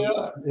 Oh He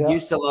yeah, yeah,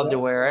 used to love to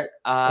yeah. wear it.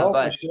 Oh, for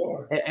But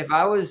sure. if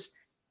I was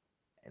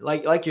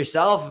like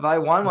yourself, if I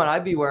won one,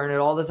 I'd be wearing it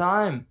all the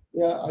time.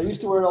 Yeah, I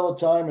used to wear it all the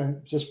time,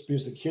 and just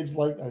because the kids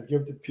liked, I'd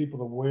give it to people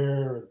to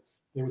wear, and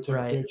they would take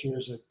Right.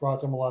 pictures. It brought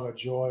them a lot of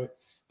joy.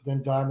 But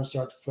then diamonds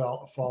start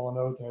falling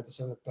out, and I had to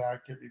send it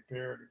back, get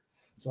repaired.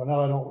 So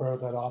now I don't wear it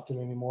that often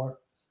anymore.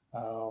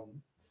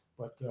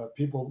 But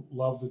people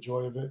love the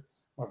joy of it.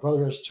 My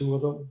brother has two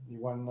of them. He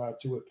won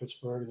two at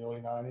Pittsburgh in the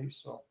early '90s.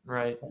 So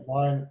Right. but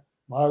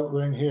my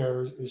ring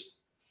here is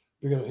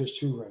bigger than his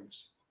two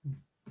rings,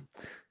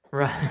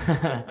 Right.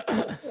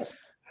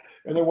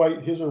 and they're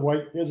white. His are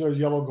white. His are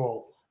yellow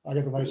gold. I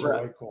got the nicer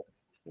Right. white gold.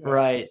 Yeah,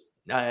 Right.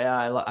 Yeah,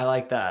 I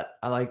like that.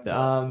 I like that.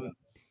 yeah.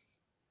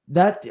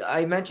 That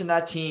I mentioned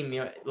that team,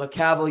 Le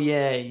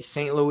Cavalier,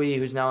 St. Louis,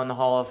 who's now in the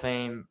Hall of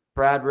Fame,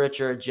 Brad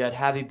Richards, Jed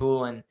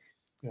Habibulin.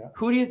 Yeah,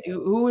 Do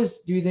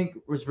you think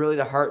was really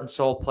the heart and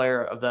soul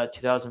player of the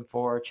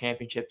 2004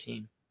 championship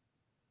team?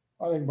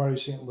 I think Marty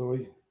St.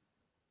 Louis.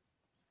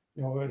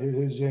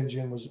 His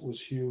engine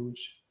was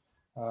huge.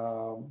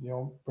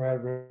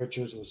 Brad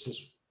Richards was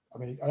just. I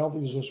mean, I don't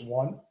think there's just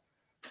one.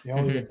 You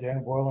Hmm. got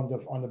Dan Boyle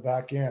on the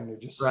back end. They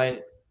just,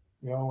 Right.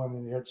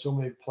 and you had so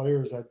many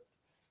players that,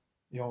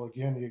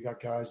 again, you got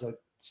guys that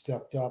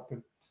stepped up,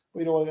 and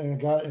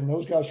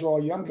those guys were all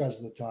young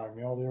guys at the time.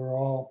 They were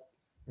all,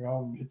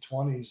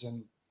 mid-20s,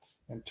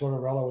 and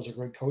Tortorella was a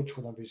great coach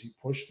for them because he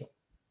pushed them,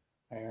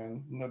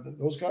 and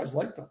those guys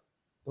liked them.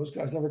 Those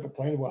guys never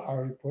complained about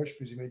how he pushed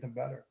because he made them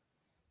better.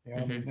 Hmm.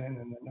 And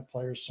then the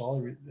players saw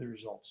the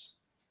results,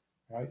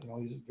 right?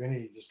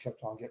 Vinny just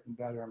kept on getting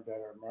better and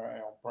better.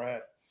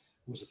 Brad,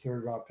 who was a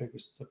third round pick,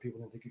 was the people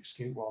didn't think he could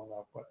skate well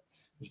enough, but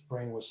his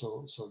brain was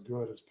so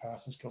good, his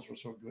passing skills were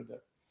so good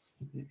that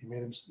he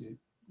made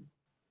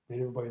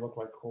everybody look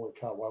like, holy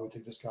cow, why would we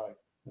take this guy in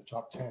the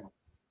top 10,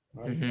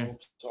 right? Hmm.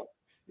 So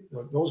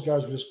those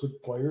guys were just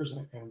good players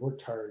and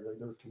worked hard. Like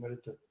they were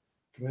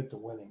committed to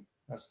winning.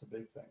 That's the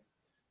big thing.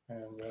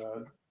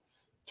 And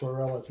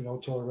Tortorella, if you know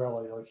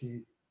Tortorella, like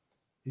he's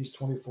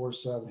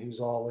 24/7. He's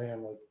all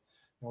in. Like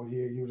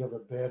he would have a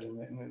bed in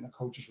the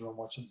coach's room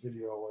watching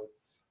video like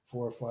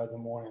 4 or 5 in the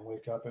morning.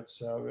 Wake up at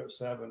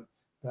seven,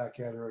 back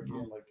at her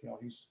again. Like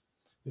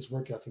his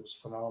work ethic was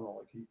phenomenal.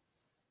 Like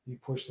he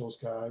pushed those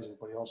guys,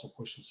 but he also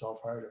pushed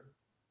himself harder.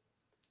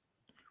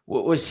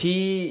 Was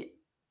he?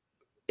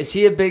 Is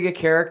he as big a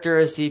character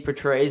as he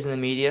portrays in the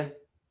media?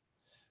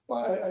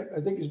 Well,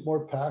 I think he's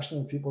more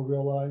passionate than people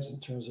realize in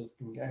terms of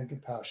and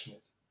compassionate.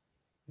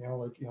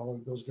 Like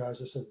those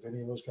guys. I said, Vinny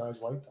and those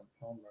guys liked him.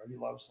 Marty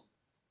loves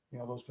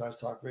him. Those guys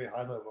talk very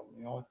highly of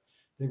him.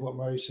 Think about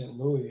Marty St.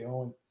 Louis.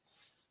 And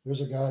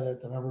there's a guy that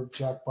I remember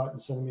Jack Button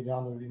sending me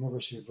down to the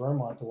University of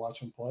Vermont to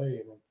watch him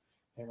play, and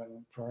him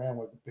and Perrin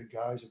were the big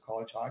guys in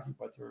college hockey,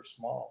 but they were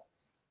small.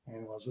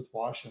 And I was with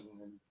Washington,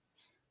 and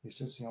he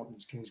says,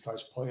 these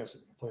guys play. I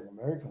said, they can play in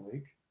the American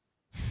League.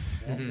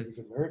 Hmm. Maybe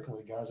good American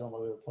League guys. I don't know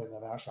if they were playing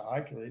the National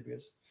Hockey League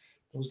because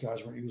those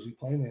guys weren't usually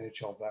playing the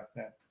NHL back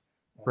then.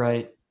 And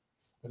Right.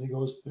 then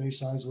he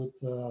signs with,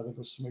 I think it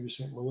was maybe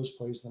St. Louis,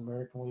 plays in the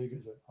American League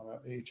on an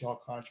AHL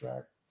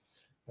contract.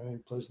 Then he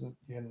plays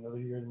again another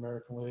year in the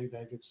American League.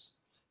 Then he gets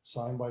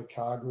signed by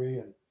Calgary,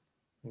 and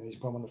he's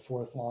put him on the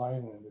fourth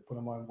line, and they put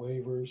him on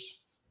waivers,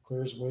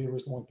 clears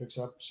waivers. No one picks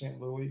up St.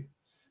 Louis.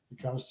 He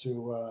comes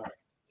to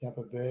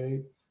Tampa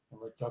Bay,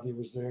 and Rick Dudley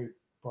was there. He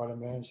brought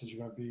him in and says,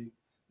 you're going to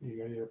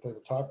either play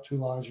the top two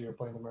lines or you're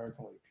playing the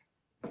American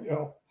League.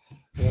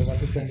 And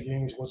after 10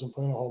 games, he wasn't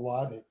playing a whole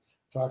lot. And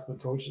he talked to the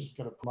coaches,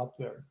 got to put him up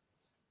there.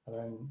 And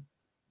then,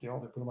 they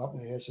put him up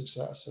and they had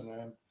success. And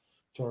then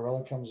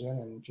Tortorella comes in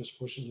and just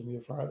pushes him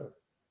even farther.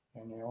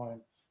 And,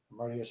 and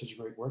Marty has such a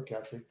great work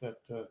ethic that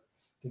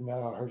didn't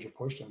matter how hard you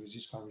pushed him, he's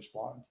just going to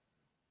respond.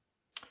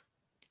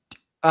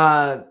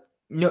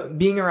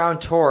 Being around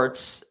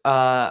Torts,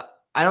 I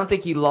don't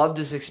think he loved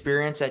his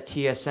experience at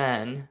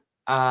TSN.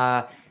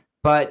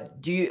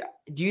 But do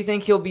you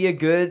think he'll be a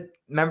good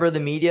member of the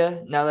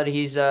media now that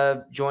he's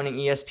joining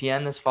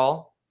ESPN this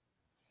fall?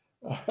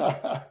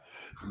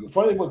 The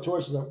funny thing about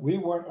Torts is that we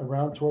weren't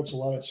around Torts a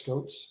lot at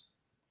Scouts.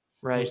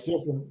 It was Right.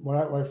 different when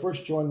I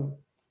first joined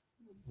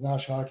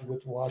National Hockey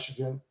with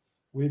Washington.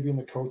 We'd be in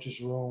the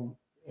coaches' room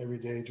every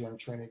day during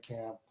training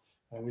camp,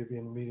 and we'd be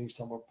in meetings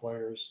talking about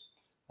players.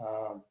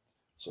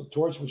 So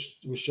Torts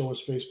would show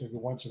his face maybe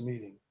once a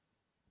meeting.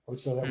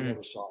 Outside that, we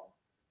never saw him.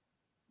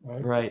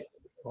 Right? Right.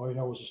 All you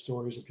know was the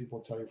stories that people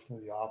tell you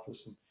from the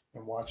office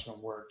and watching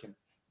them work and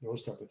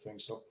those type of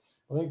things. So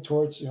I think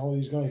Torts,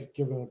 he's going to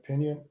give an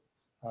opinion.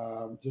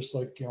 Just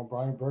like,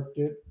 Brian Burke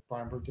did.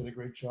 Brian Burke did a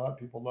great job.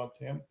 People loved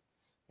him.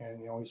 And,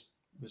 his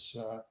was,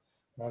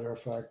 matter of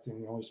fact,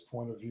 and, his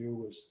point of view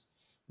was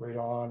right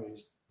on.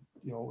 He's,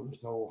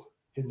 there's no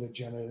hidden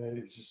agenda in it.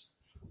 He's just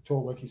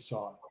told like he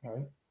saw it,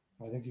 right?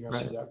 And I think you're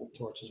going to see that with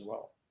Torts as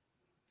well.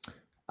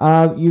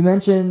 You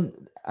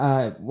mentioned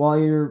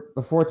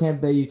before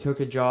Tampa Bay, you took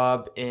a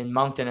job in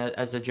Moncton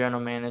as a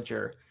general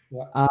manager.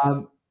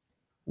 Yeah.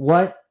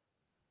 What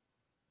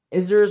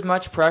is there as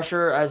much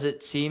pressure as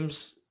it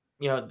seems?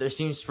 There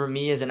seems for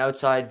me as an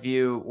outside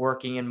view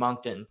working in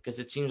Moncton, because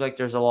it seems like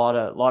there's a lot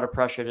of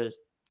pressure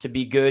to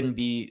be good and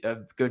be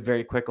good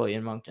very quickly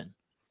in Moncton.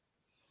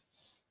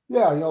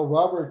 Yeah,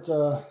 Robert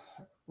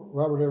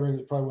Irving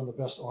is probably one of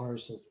the best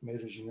owners of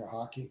Major Junior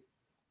Hockey.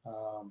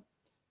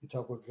 You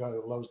talk about a guy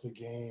who loves the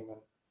game and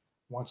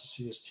wants to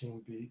see his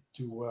team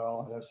do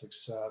well and have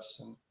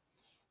success. And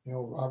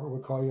Robert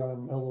would call you on the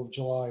middle of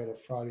July at a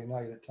Friday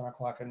night at 10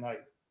 o'clock at night.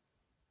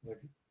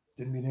 Like,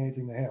 didn't mean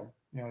anything to him,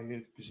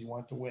 because he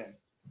wanted to win,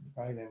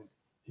 right? And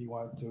he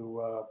wanted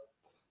to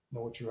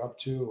know what you're up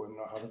to and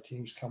how the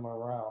team's coming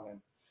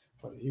around.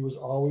 But he was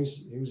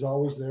always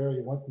there.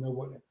 He wanted to know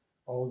what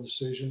all the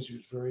decisions. He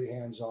was very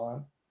hands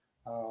on.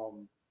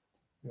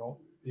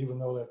 Even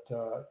though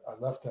that I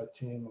left that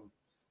team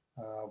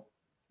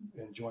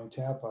and joined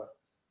Tampa,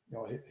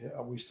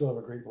 we still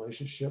have a great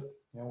relationship.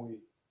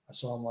 I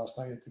saw him last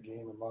night at the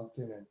game in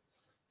Moncton, and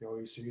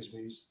he sees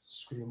me, he's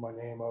screaming my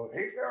name out,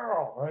 "Hey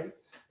girl," right?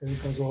 And he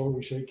comes over,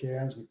 we shake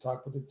hands, we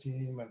talk with the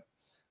team, and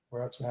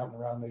where that's happening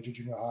around Major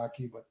Junior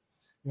Hockey. But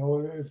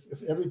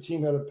if every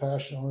team had a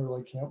passionate owner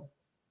like him,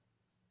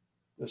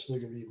 this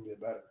league would even be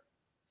better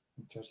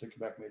in terms of the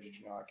Quebec Major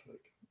Junior Hockey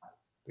League.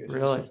 Because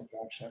really? He's a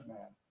passionate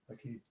man.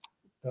 Like, he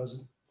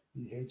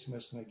hates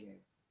missing a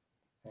game.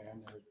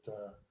 And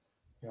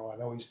I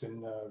know he's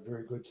been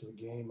very good to the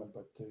game,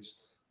 but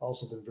he's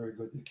also been very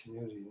good to the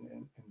community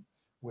in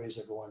ways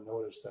that go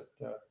unnoticed.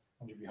 That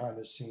when you're behind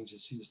the scenes, you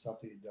see the stuff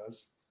that he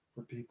does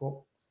for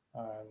people,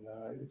 and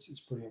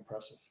it's pretty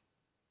impressive.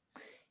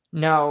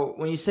 Now,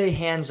 when you say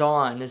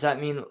hands-on, does that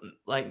mean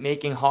like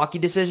making hockey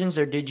decisions,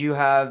 or did you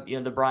have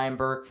the Brian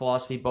Burke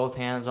philosophy, both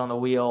hands on the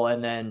wheel,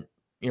 and then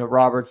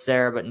Robert's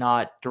there but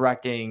not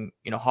directing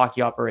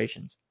hockey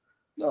operations?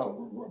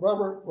 No,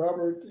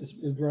 Robert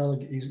is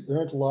around. He's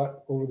learned a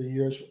lot over the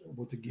years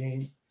with the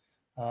game,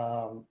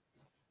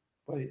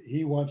 but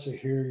he wants to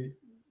hear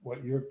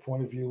what your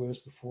point of view is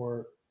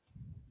before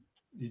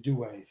you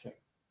do anything.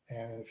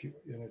 And if you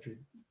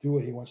do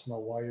it, he wants to know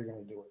why you're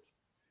going to do it.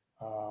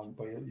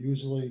 But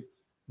usually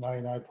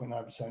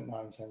 99.9%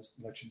 nonsense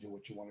lets you do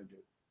what you want to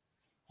do.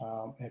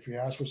 And if you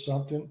ask for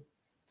something,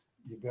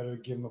 you better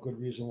give him a good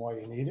reason why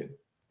you need it,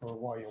 or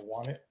why you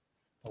want it,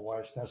 or why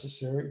it's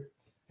necessary.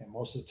 And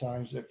most of the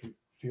times, if he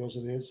feels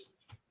it is,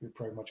 you're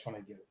pretty much going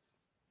to get it,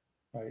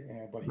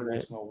 right? But he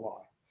wants to know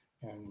why.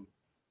 And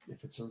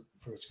if it's a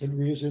good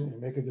reason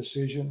and make a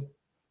decision,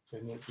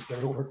 then it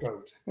better work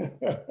out.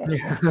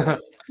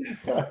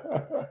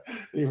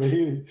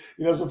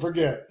 he doesn't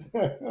forget.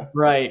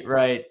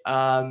 Right.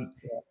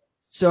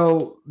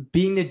 So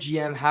being the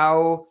GM,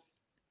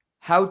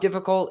 how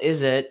difficult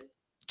is it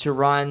to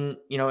run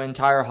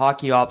entire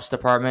hockey ops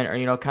department,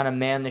 or kind of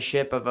man the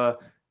ship of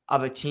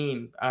a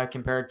team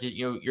compared to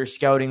your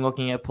scouting,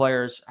 looking at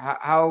players?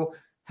 How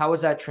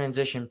was that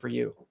transition for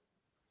you?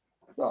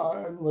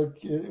 I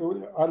loved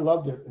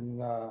it,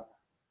 and I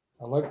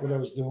liked what I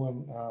was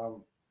doing.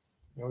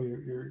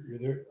 You're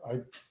there.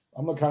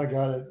 I'm the kind of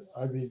guy that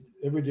I'd be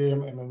every day.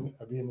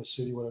 I'd be in the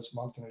city, whether it's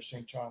Moncton or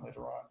St. John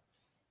later on.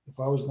 If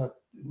I was not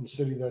in the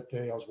city that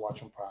day, I was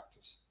watching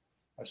practice.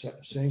 I sat in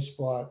the same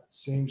spot,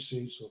 same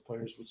seat, so the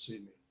players would see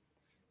me.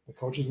 The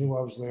coaches knew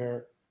I was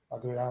there.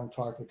 I'd go down and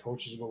talk to the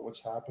coaches about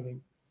what's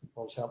happening,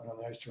 what was happening on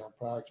the ice during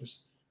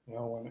practice,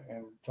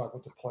 and talk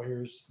with the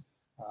players.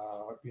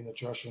 Be in the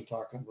dressing room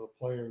talking to the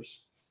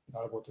players,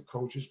 not about the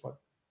coaches, but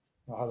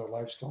how their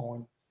life's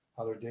going,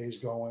 how their day's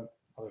going,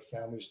 how their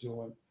family's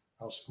doing,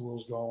 how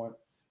school's going.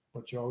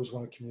 But you always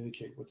want to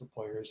communicate with the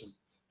players and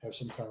have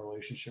some kind of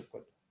relationship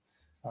with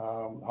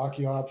them.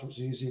 Hockey ops was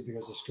easy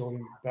because the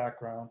scouting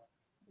background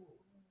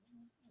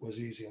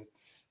was easy,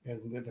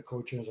 and the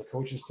coaching as a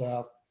coaching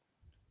staff,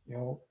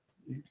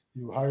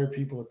 you hire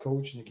people to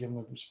coach, and you give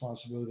them the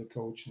responsibility to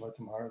coach and let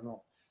them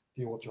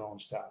deal with their own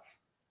staff.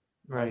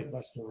 Right.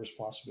 That's their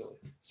responsibility.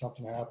 If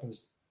something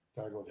happens,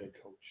 gotta go to the head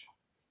coach.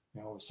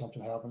 If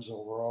something happens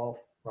overall,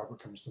 Robert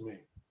comes to me.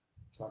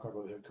 It's not going to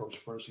go to the head coach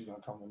first. He's going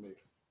to come to me.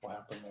 What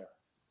happened there,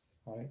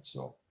 right?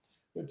 So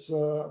it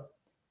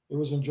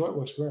was an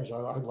enjoyable experience. I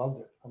loved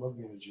it. I love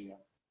being a GM.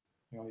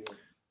 You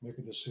make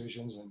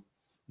decisions, and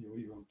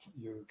you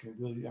can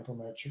really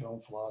implement your own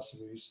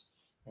philosophies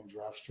and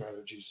draft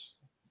strategies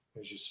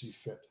as you see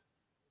fit.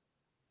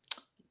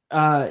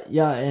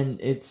 Yeah,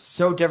 and it's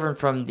so different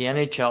from the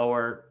NHL,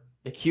 where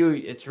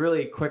it's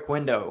really a quick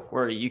window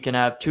where you can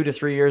have 2 to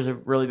 3 years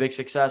of really big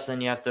success,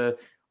 and you have to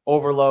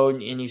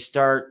overload and you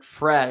start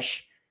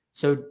fresh.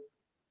 So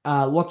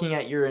looking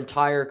at your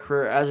entire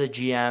career as a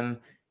GM,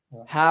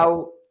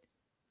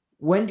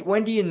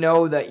 when do you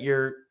know that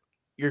you're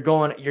you're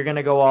going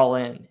to go all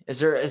in? Is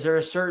there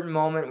a certain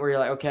moment where you're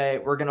like, okay,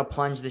 we're going to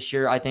plunge this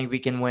year. I think we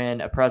can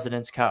win a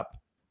President's Cup.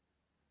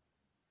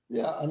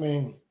 Yeah, I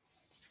mean,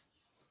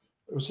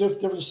 it was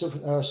different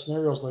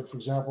scenarios. Like, for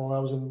example, when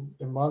I was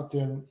in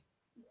Moncton,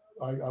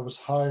 I was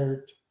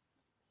hired.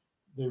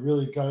 They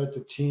really gutted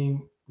the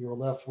team. We were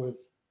left with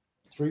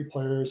 3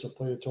 players that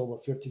played a total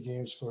of 50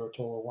 games, scored a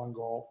total of 1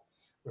 goal.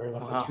 We were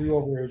left with 3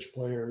 overage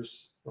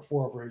players or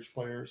 4 overage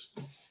players,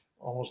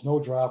 almost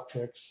no draft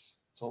picks.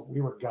 So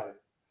we were gutted.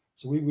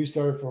 So we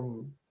started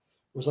from,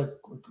 it was like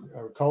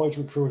college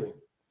recruiting.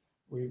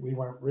 We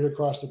went right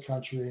across the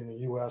country in the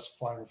U.S.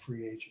 finding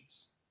free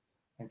agents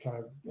and kind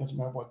of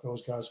implement what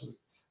those guys,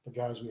 the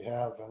guys we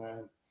have,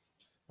 and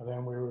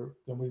then we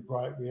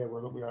got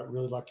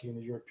really lucky in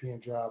the European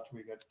draft.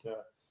 We got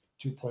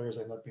 2 players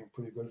that ended up being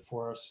pretty good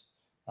for us.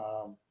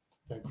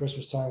 Then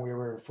Christmas time we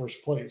were in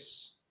first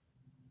place,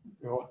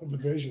 in the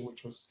division,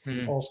 which was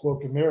all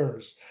smoke and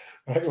mirrors,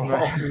 right?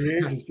 All free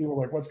agents. People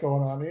were like, what's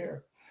going on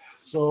here?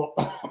 So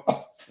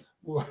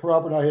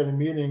Robert and I had a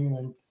meeting,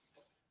 and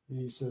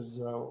he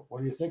says, what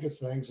do you think of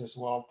things? I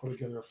said, well, I'll put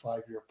together a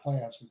 5-year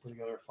plan. So we put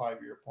together a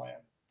 5-year plan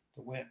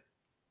to win.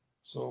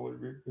 So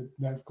it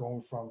meant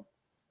going from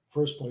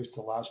first place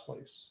to last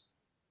place,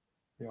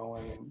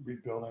 and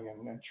rebuilding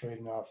and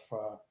trading off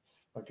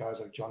like guys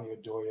like Johnny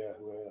Oduya,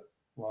 who had a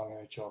long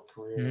NHL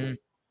career,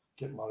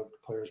 getting a lot of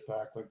players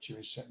back, like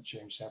James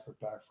Sanford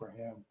back for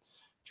him,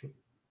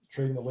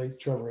 trading the late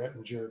Trevor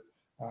Ettinger,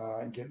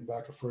 and getting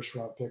back a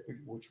first-round pick,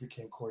 which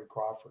became Corey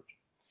Crawford,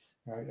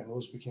 right? And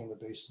those became the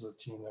basis of the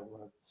team that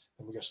went.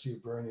 And we got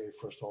Steve Bernier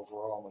first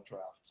overall in the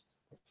draft,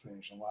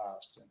 finishing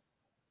last, and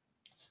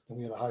then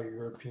we had a higher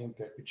European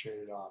pick we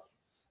traded off.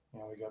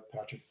 We got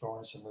Patrick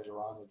Thornton later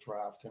on in the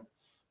draft, and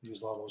we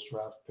used a lot of those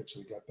draft picks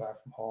that we got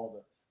back from Hull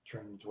to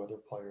turn into other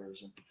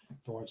players. And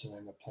Thornton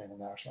ended up playing in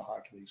the National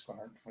Hockey League, scored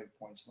 120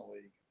 points in the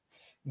league.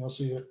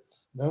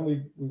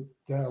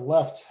 Then I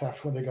left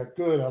after when they got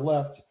good. I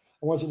left.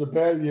 I went through the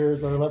bad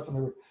years, then I left when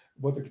they were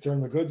about to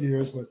turn the good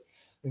years. But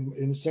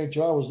in St.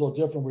 John, it was a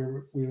little different.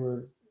 We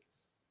were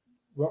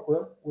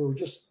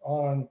just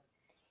on.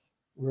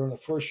 We were in the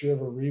first year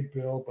of a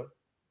rebuild, but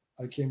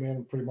I came in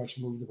and pretty much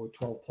moved about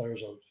 12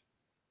 players out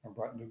and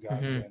brought new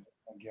guys in.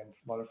 Again,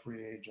 a lot of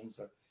free agents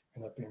that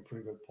ended up being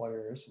pretty good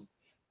players, and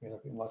we ended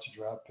up getting lots of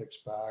draft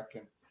picks back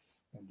and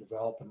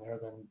developing there.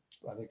 Then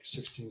I think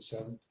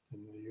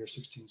in the year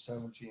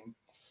 16-17,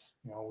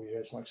 we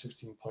had like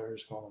 16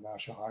 players going to the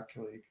National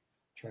Hockey League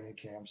training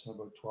camps and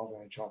about 12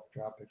 NHL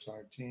draft picks on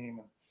our team.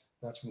 And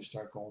that's when you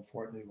start going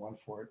for it. They won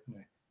for it, and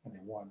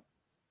they won.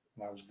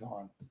 And I was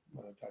gone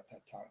at that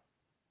time,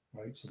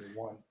 right? So they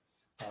won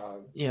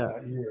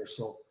that year.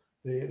 So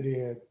they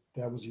had,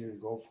 that was the year to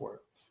go for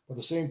it. But at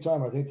the same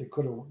time, I think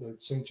that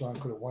St. John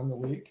could have won the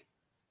league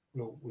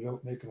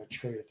without making a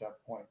trade at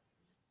that point.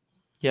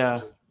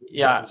 I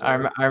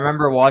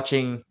remember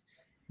watching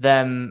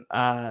them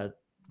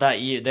that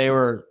year. They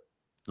were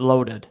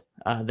loaded.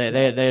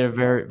 They had a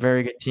very,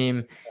 very good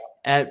team.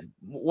 And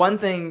one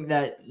thing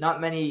that not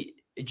many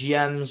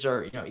GMs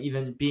or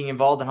even being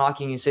involved in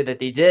hockey can say that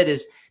they did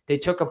is they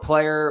took a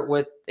player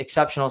with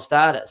exceptional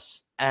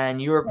status,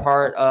 and you were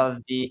part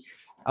of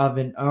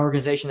an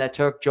organization that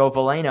took Joe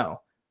Veleno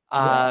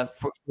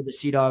for the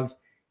Sea Dogs.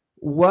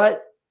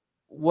 What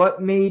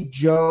made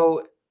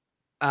Joe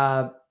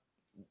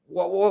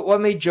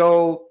what made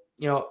Joe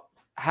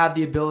have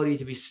the ability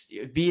to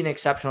be an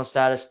exceptional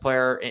status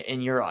player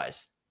in your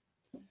eyes?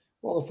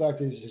 Well, the fact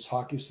is his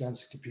hockey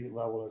sense, compete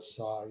level, his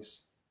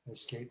size,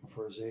 his skating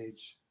for his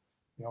age.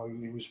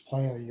 He was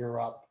playing a year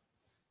up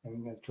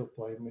and then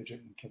AAA midget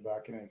and came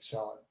back and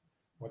excelling.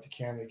 Went to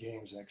Canada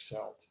Games and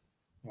excelled.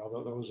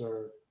 Those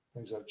are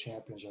things that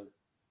champions are,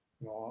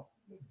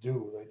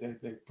 do.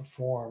 They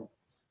perform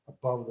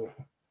above their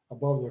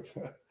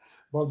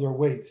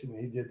weights, and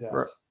he did that.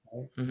 Right?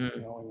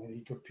 And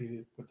he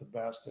competed with the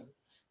best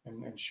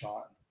and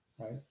shone,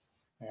 right?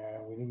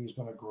 And we knew he was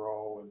going to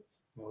grow and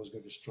he was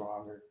going to get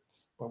stronger.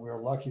 But we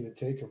were lucky to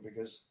take him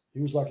because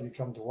he was lucky to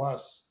come to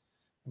us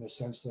in the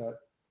sense that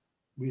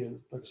we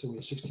had, like I said, we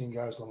had 16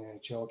 guys going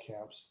to NHL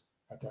camps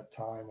at that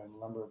time and a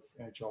number of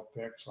NHL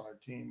picks on our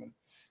team, and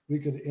we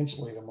could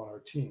insulate him on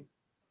our team.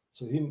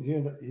 So he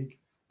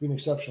being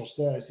exceptional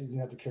status, he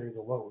didn't have to carry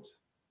the load.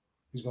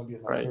 He's going to be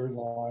in the third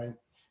line.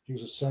 He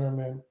was a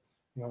centerman.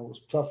 It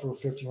was tough for a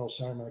 15-year-old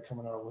centerman to come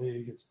in our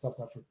league. It's tough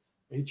enough for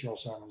 8-year-old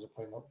centermen to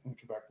play in the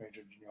Quebec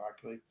Major Junior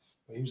Hockey League.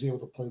 But he was able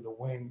to play the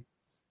wing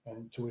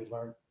until he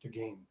learned the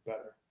game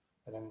better.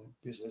 And then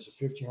as a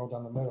 15-year-old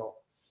down the middle,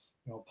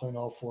 playing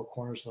all 4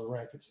 corners of the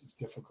rink, it's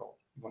difficult.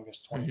 You went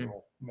against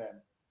 20-year-old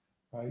men,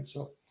 right?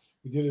 So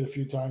we did it a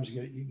few times. He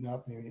got eaten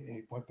up, and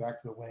he went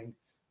back to the wing,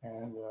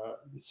 and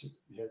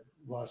he had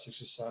lots of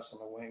success on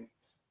the wing.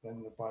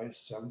 Then by his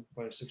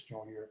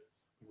 16-year-old year,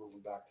 we moved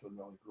him back to the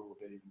middle. He grew a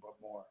bit even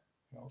more,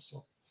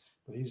 So,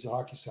 but his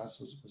hockey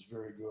sense was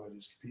very good.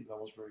 His compete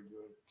level was very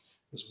good.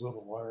 His will to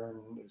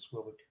learn, his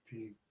will to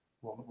compete,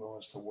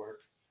 willingness to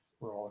work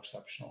were all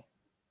exceptional.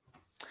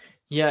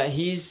 Yeah,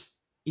 he's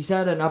he's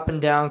had an up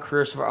and down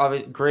career.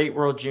 So great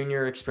World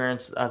Junior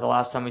experience. The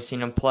last time we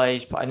seen him play,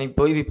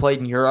 believe he played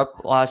in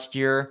Europe last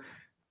year.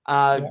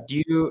 Yeah.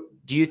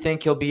 Do you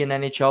think he'll be an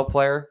NHL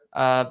player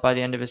by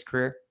the end of his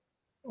career?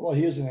 Well,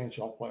 he is an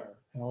NHL player.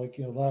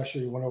 Last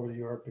year he went over to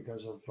Europe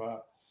because of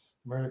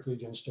American League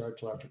didn't start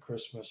till after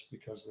Christmas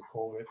because of the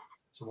COVID.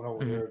 So went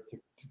over Mhm. there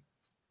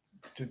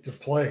to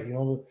play,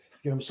 to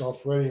get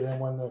himself ready. Then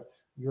when the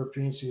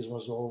European season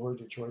was over,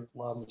 Detroit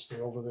allowed him to stay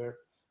over there.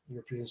 The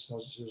European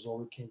season was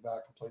over, he came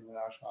back and played in the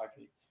National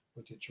Hockey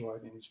with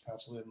Detroit, and he's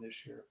penciled in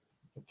this year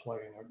to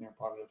play, and they're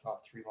probably the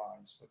top three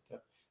lines.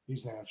 But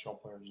he's an NHL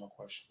player. There's no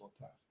question about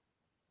that.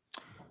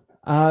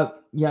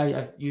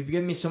 Yeah, you've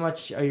given me so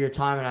much of your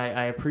time, and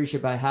I appreciate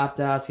it. But I have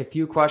to ask a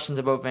few questions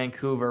about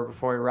Vancouver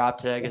before we wrap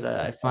today, because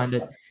I find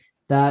it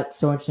that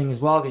so interesting as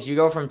well. Because you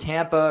go from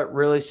Tampa,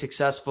 really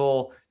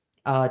successful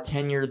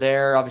tenure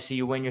there. Obviously,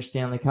 you win your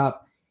Stanley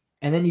Cup,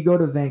 and then you go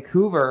to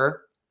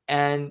Vancouver,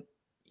 and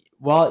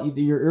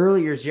your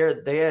early years here,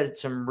 they had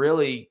some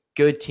really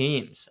good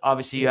teams.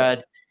 Obviously, you Yeah.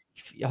 had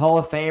Hall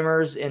of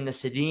Famers in the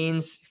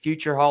Sedins,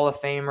 future Hall of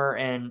Famer,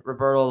 and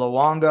Roberto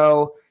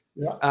Luongo.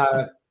 Yeah.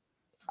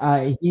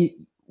 Uh,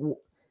 he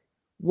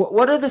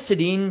what are the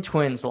Sedin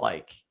twins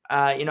like?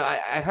 I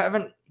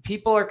haven't.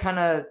 People are kind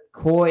of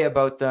coy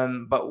about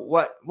them, but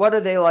what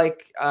are they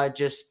like?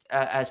 Just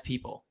as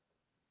people.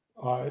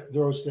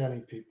 They're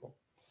outstanding people.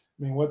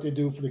 I mean, what they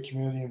do for the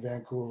community in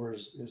Vancouver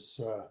is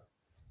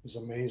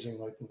amazing.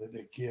 Like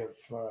they give,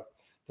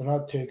 they're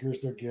not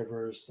takers, they're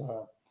givers.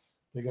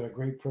 They got a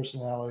great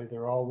personality.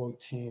 They're all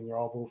about team. They're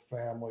all about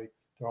family.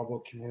 They're all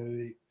about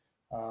community.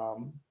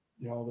 Um,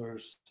 you know,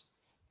 there's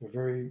they're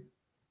very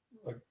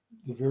like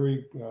they're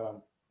very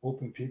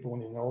open people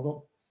when you know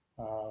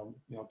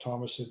them.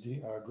 Thomas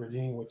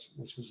Gradine,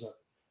 which was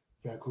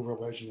a Vancouver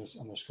legend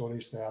on the scouting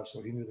staff,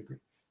 so he knew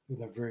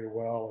them very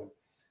well.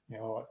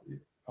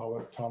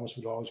 And Thomas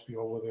would always be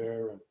over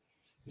there, and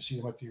you see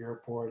them at the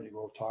airport. You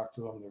go talk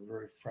to them. They're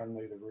very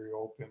friendly. They're very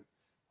open.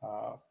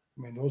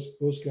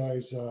 Those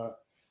guys.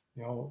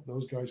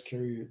 Those guys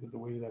carry the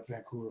weight of that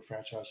Vancouver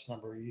franchise a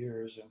number of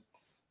years,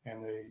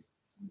 and they,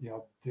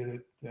 did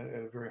it at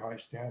a very high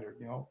standard.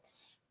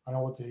 I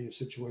know what the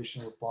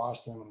situation with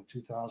Boston in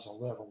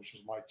 2011, which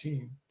was my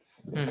team.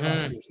 They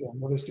lost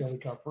another Stanley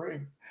Cup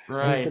ring, and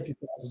Right.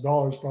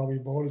 $50,000 probably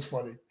bonus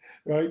money,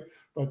 right?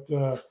 But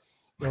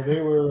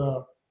they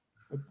were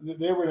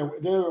they were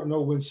in a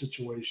no-win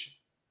situation,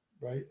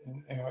 right?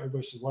 And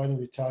everybody says, why didn't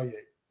they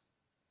retaliate?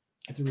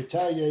 If they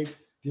retaliate,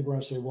 people are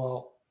going to say,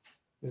 well,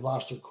 they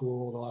lost their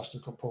cool, they lost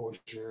their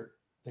composure,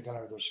 they got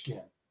under their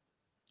skin,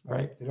 right?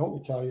 Right. They don't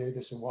retaliate.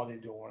 They say, well, they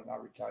doing it,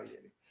 not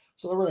retaliating.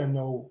 So they were in a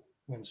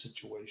no-win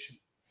situation.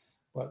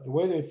 But the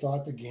way they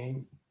thought the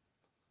game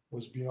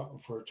was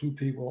beyond for two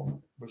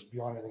people was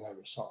beyond anything I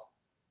ever saw.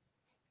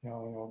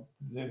 You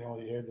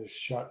had the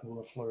Shutt and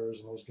LaFleurs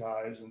and those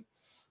guys,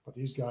 but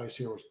these guys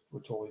here were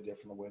totally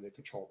different the way they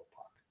control the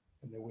puck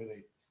and the way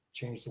they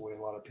changed the way a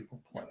lot of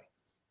people play.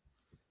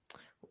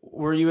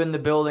 Were you in the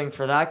building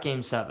for that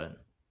Game 7?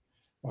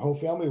 My whole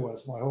family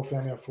was. My whole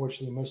family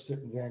unfortunately missed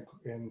it in Vancouver.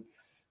 And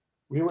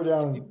we were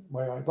down.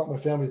 I brought my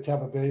family to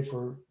Tampa Bay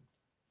for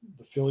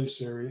the Philly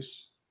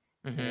series,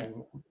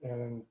 and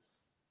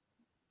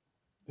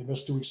they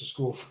missed 2 weeks of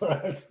school for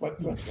that, but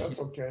that's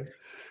okay.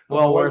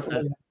 Well worth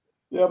it.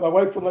 My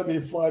wife would let me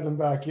fly them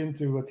back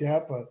into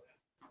Tampa.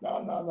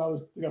 No,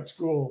 they got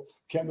school.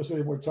 Can't miss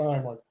any more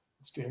time. Like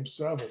it's Game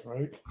 7,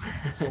 right?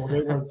 So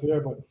they weren't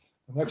there. But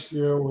the next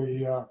year when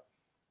we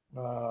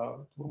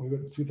went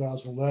in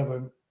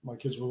 2011, my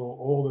kids were a little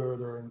older.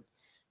 They're in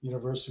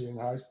university and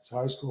high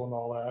school and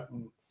all that,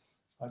 and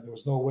there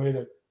was no way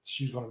that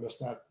she's going to miss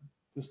that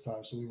this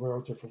time. So we were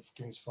out there for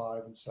games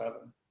 5 and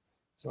 7.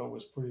 So it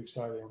was pretty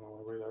exciting when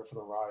we were there for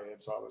the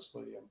riots,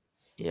 obviously, and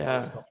all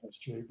the stuff in the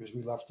street because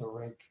we left the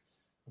rink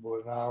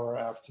about an hour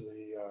after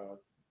the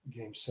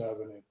Game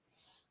 7, and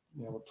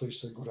the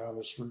police said go down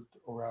this route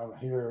around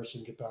here so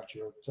you can get back to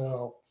your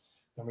hotel.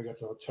 Then we got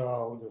to the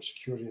hotel, there was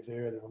security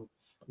there. Then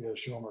we had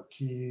to show them our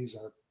keys,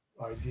 our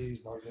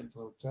IDs, in order to get into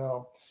the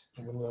hotel.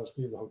 They wouldn't let us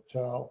leave the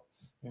hotel,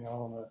 and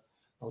the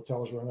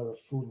hotel was running out of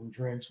food and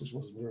drinks, which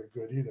wasn't very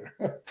good either.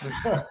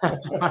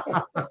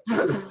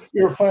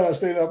 we were planning on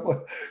staying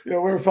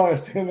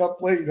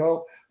up, late,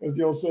 as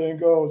the old saying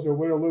goes,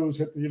 win or lose,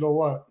 hit the you know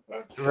what.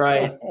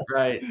 Right.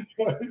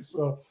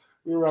 So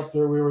we were up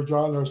there, we were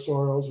drawing our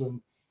sorrows, and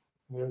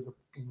but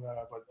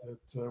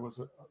it was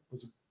a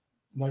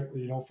night that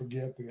you don't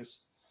forget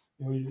because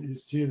you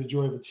see the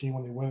joy of a team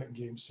when they win it in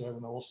Game 7,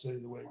 the whole city,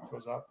 the way it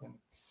goes up, and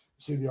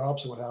see the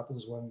opposite what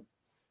happens when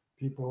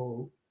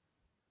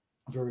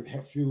very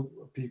few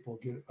people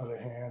get out of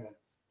hand and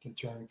can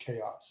turn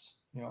chaos,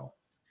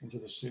 into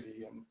the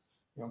city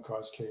and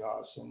cause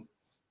chaos and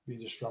be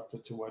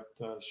disruptive to what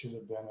should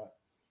have been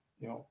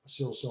a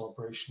still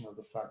celebration of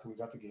the fact that we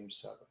got the Game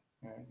 7.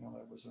 Right?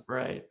 That was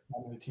Right.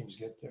 How many teams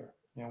get there?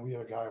 We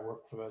had a guy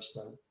work for us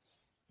that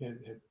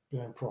had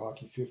been in pro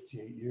hockey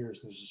 58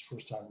 years. And this is his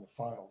first time in the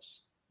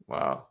finals.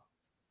 Wow.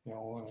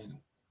 And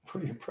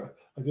pretty impressed.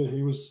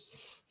 He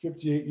was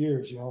 58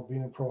 years,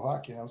 being in pro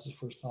hockey. That was his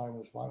first time in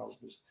the finals.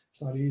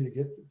 It's not easy to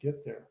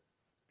get there.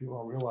 People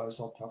don't realize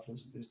how tough it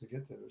is to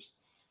get there. There's,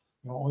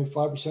 only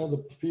 5% of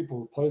the people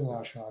who play the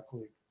National Hockey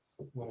League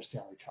win a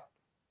Stanley Cup.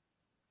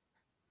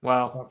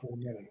 Wow. It's not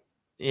very many.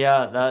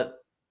 Yeah,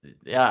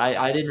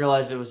 I didn't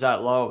realize it was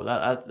that low.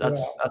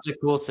 That's a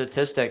cool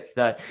statistic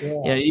that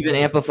even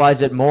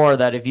amplifies it more.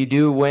 That if you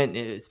do win,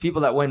 it's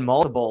people that win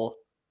multiple.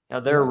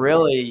 They're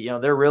really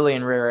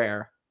in rare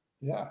air.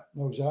 Yeah,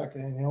 no,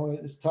 exactly. And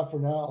it's tougher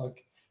now. Like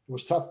it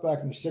was tough back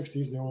in the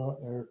 '60s. There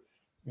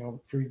was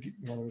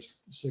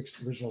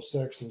original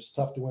six. It was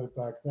tough to win it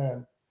back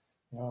then.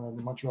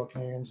 The Montreal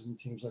Canadiens and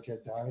teams like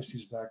had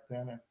dynasties back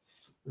then, and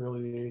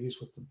early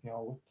 '80s with the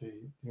New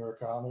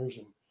York Islanders,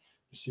 and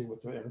you see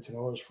with the Edmonton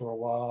Oilers for a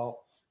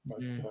while.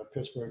 But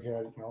Pittsburgh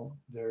had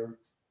their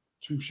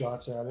two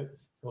shots at it,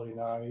 early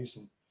 '90s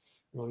and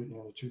really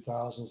the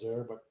 2000s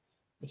there. But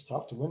it's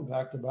tough to win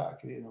back to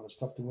back. It's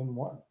tough to win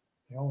one.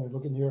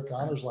 Look at New York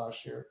Islanders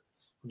last year,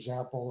 for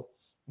example.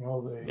 They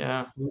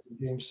lose in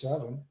Game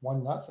 7,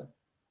 1-0.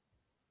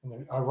 And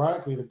then,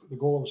 ironically, the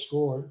goal that was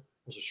scored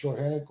was a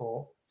shorthanded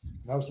goal,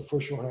 and that was the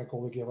first shorthanded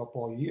goal they gave up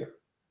all year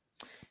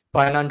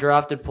by an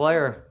undrafted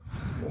player.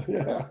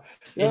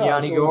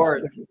 Yanni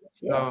Gourde.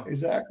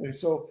 Exactly.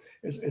 So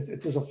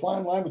there's a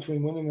fine line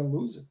between winning and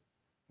losing,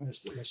 and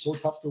it's so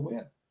tough to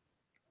win.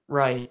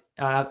 Right.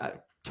 I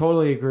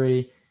totally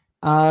agree.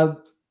 One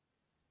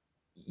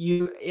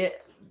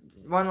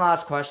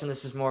last question.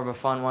 This is more of a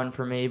fun one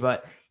for me,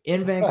 but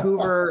in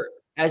Vancouver,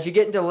 as you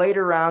get into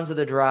later rounds of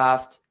the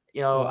draft,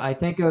 I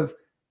think of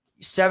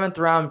 7th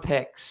round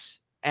picks,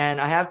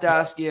 and I have to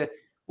ask you,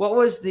 what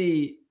was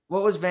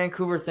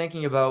Vancouver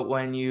thinking about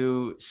when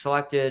you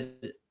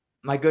selected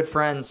my good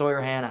friend Sawyer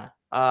Hanna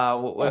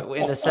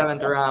in the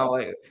 7th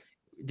round?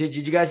 Did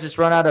you guys just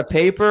run out of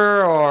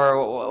paper,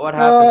 or what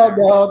happened?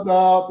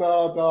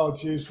 No.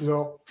 Jeez,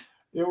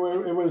 it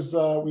was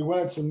we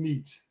wanted some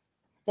meat.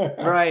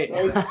 Right.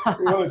 We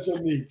wanted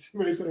some meat.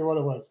 Basically, what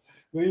it was.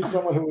 We need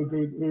someone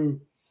who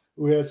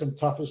had some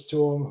toughness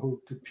to him,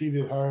 who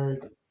competed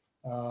hard.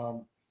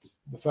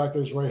 The fact that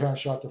his right-hand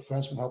shot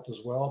defenseman helped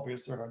as well,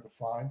 because they're hard to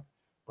find.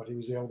 But he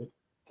was able to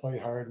play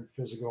hard and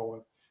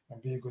physical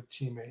and be a good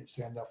teammate and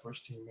stand up for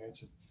his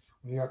teammates. And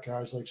when you got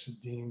guys like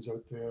Sedin's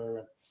out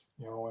there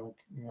and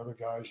other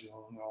guys, you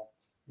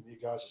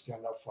need guys to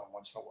stand up for him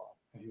once in a while.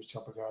 And he was the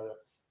type of guy that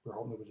we're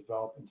hoping to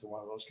develop into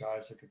one of those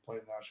guys that could play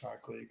in the National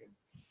Hockey League and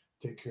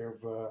take care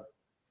of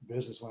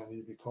business when it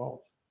needed to be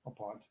called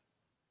upon.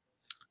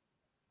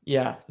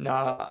 Yeah,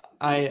 no,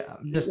 I'm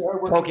just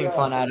poking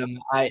fun at him.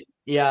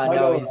 He's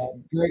a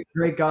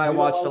great guy. I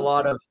watched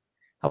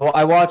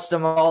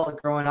him all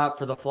growing up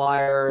for the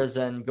Flyers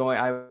and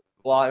I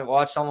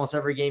watched almost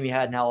every game he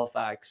had in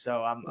Halifax.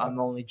 So I'm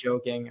only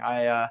joking.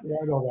 I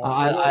know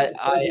that.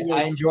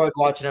 I enjoyed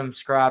watching him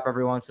scrap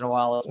every once in a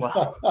while as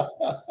well.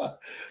 Well,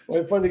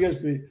 the funny thing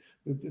is the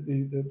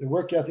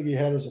work ethic he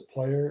had as a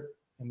player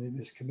and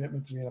his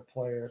commitment to being a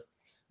player,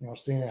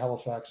 staying in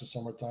Halifax in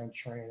summertime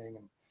training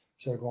and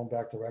instead of going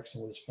back to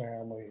Rexton with his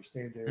family, he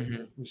stayed there.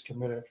 Mm-hmm. He was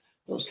committed.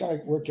 Those kind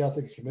of work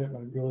ethic and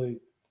commitment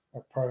really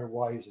are part of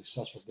why he's a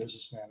successful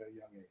businessman at a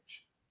young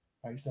age.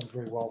 He's done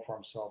very well for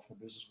himself in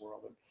the business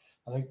world. And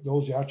I think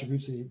those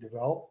attributes that he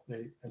developed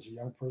as a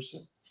young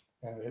person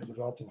and had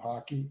developed in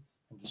hockey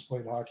and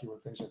displayed in hockey were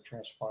things that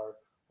transpired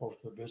over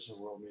to the business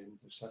world, made him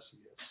the success he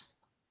is.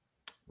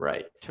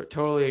 Right.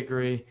 Totally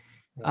agree.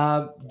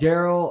 Yeah.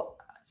 Daryl,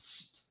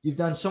 you've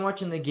done so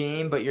much in the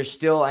game, but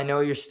I know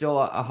you're still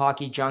a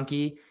hockey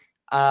junkie.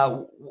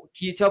 Can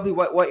you tell me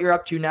what you're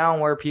up to now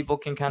and where people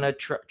can kind of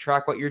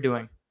track what you're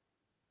doing?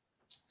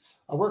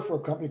 I work for a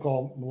company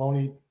called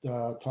Maloney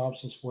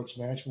Thompson Sports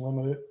Management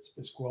Limited.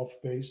 It's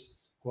Guelph-based,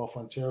 Guelph,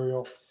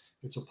 Ontario.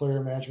 It's a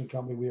player management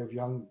company. We have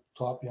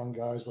top young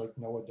guys like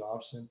Noah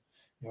Dobson,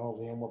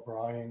 Liam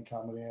O'Brien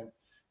coming in.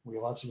 We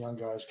have lots of young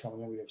guys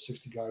coming in. We have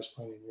 60 guys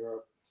playing in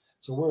Europe.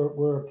 So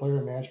we're a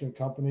player management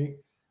company.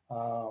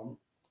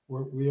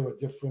 We have a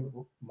different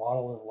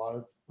model than a lot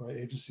of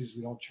agencies.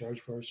 We don't charge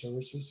for our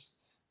services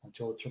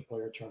until the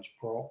player turns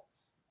pro.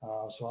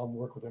 So I'm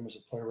working with them as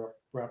a player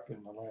rep in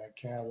Atlantic,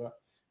 Canada,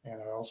 and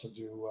I also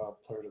do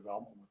player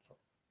development with them.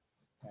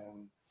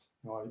 And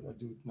I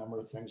do a number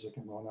of things that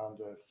can go on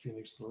to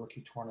Phoenix, the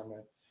rookie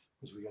tournament,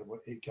 because we got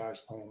about 8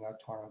 guys playing in that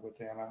tournament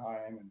with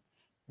Anaheim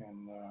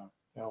and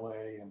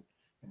LA and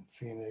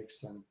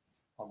Phoenix, and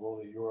I'll go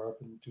to Europe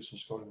and do some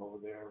scouting over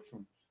there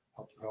from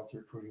help the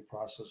recruiting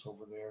process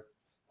over there.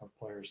 Have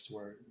players to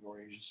our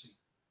agency.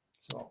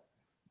 So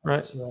right.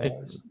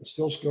 It's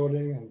still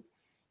scouting,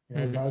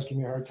 and guys give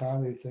me a hard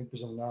time. They think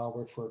because I'm now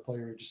work for a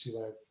player agency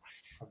that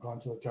I've gone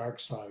to the dark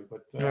side.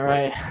 But all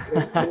right.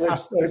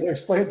 as I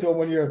explained to them,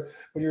 when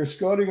you're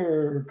scouting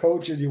or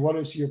coaching, you want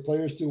to see your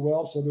players do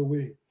well. So do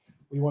we.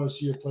 We want to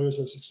see your players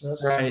have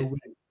success. Right. So do we.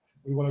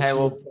 We want to see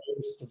your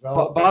players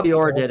develop. Bobby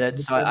Orr did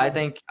it, so I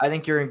think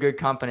you're in good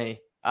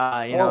company.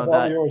 Bobby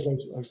Orr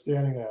was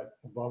outstanding at it.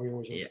 Bobby Orr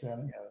was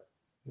outstanding at it.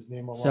 His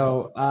name alone.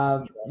 So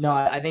no,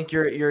 I think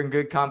you're in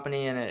good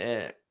company,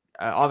 and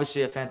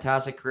obviously a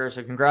fantastic career.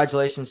 So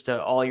congratulations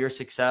to all your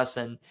success,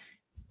 and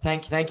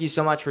thank you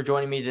so much for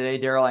joining me today,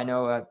 Daryl. I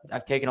know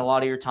I've taken a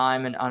lot of your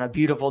time and on a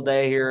beautiful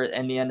day here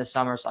in the end of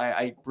summer. So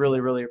I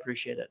really, really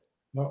appreciate it.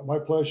 No, my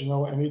pleasure.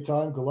 No,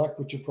 anytime. Good luck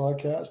with your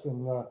podcast,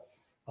 and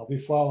I'll be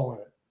following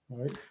it.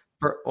 All right.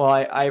 Well,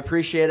 I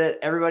appreciate it.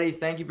 Everybody,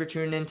 thank you for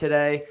tuning in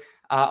today.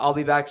 I'll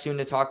be back soon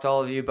to talk to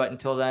all of you, but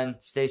until then,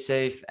 stay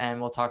safe and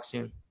we'll talk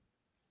soon.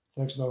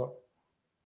 Thanks, Noah.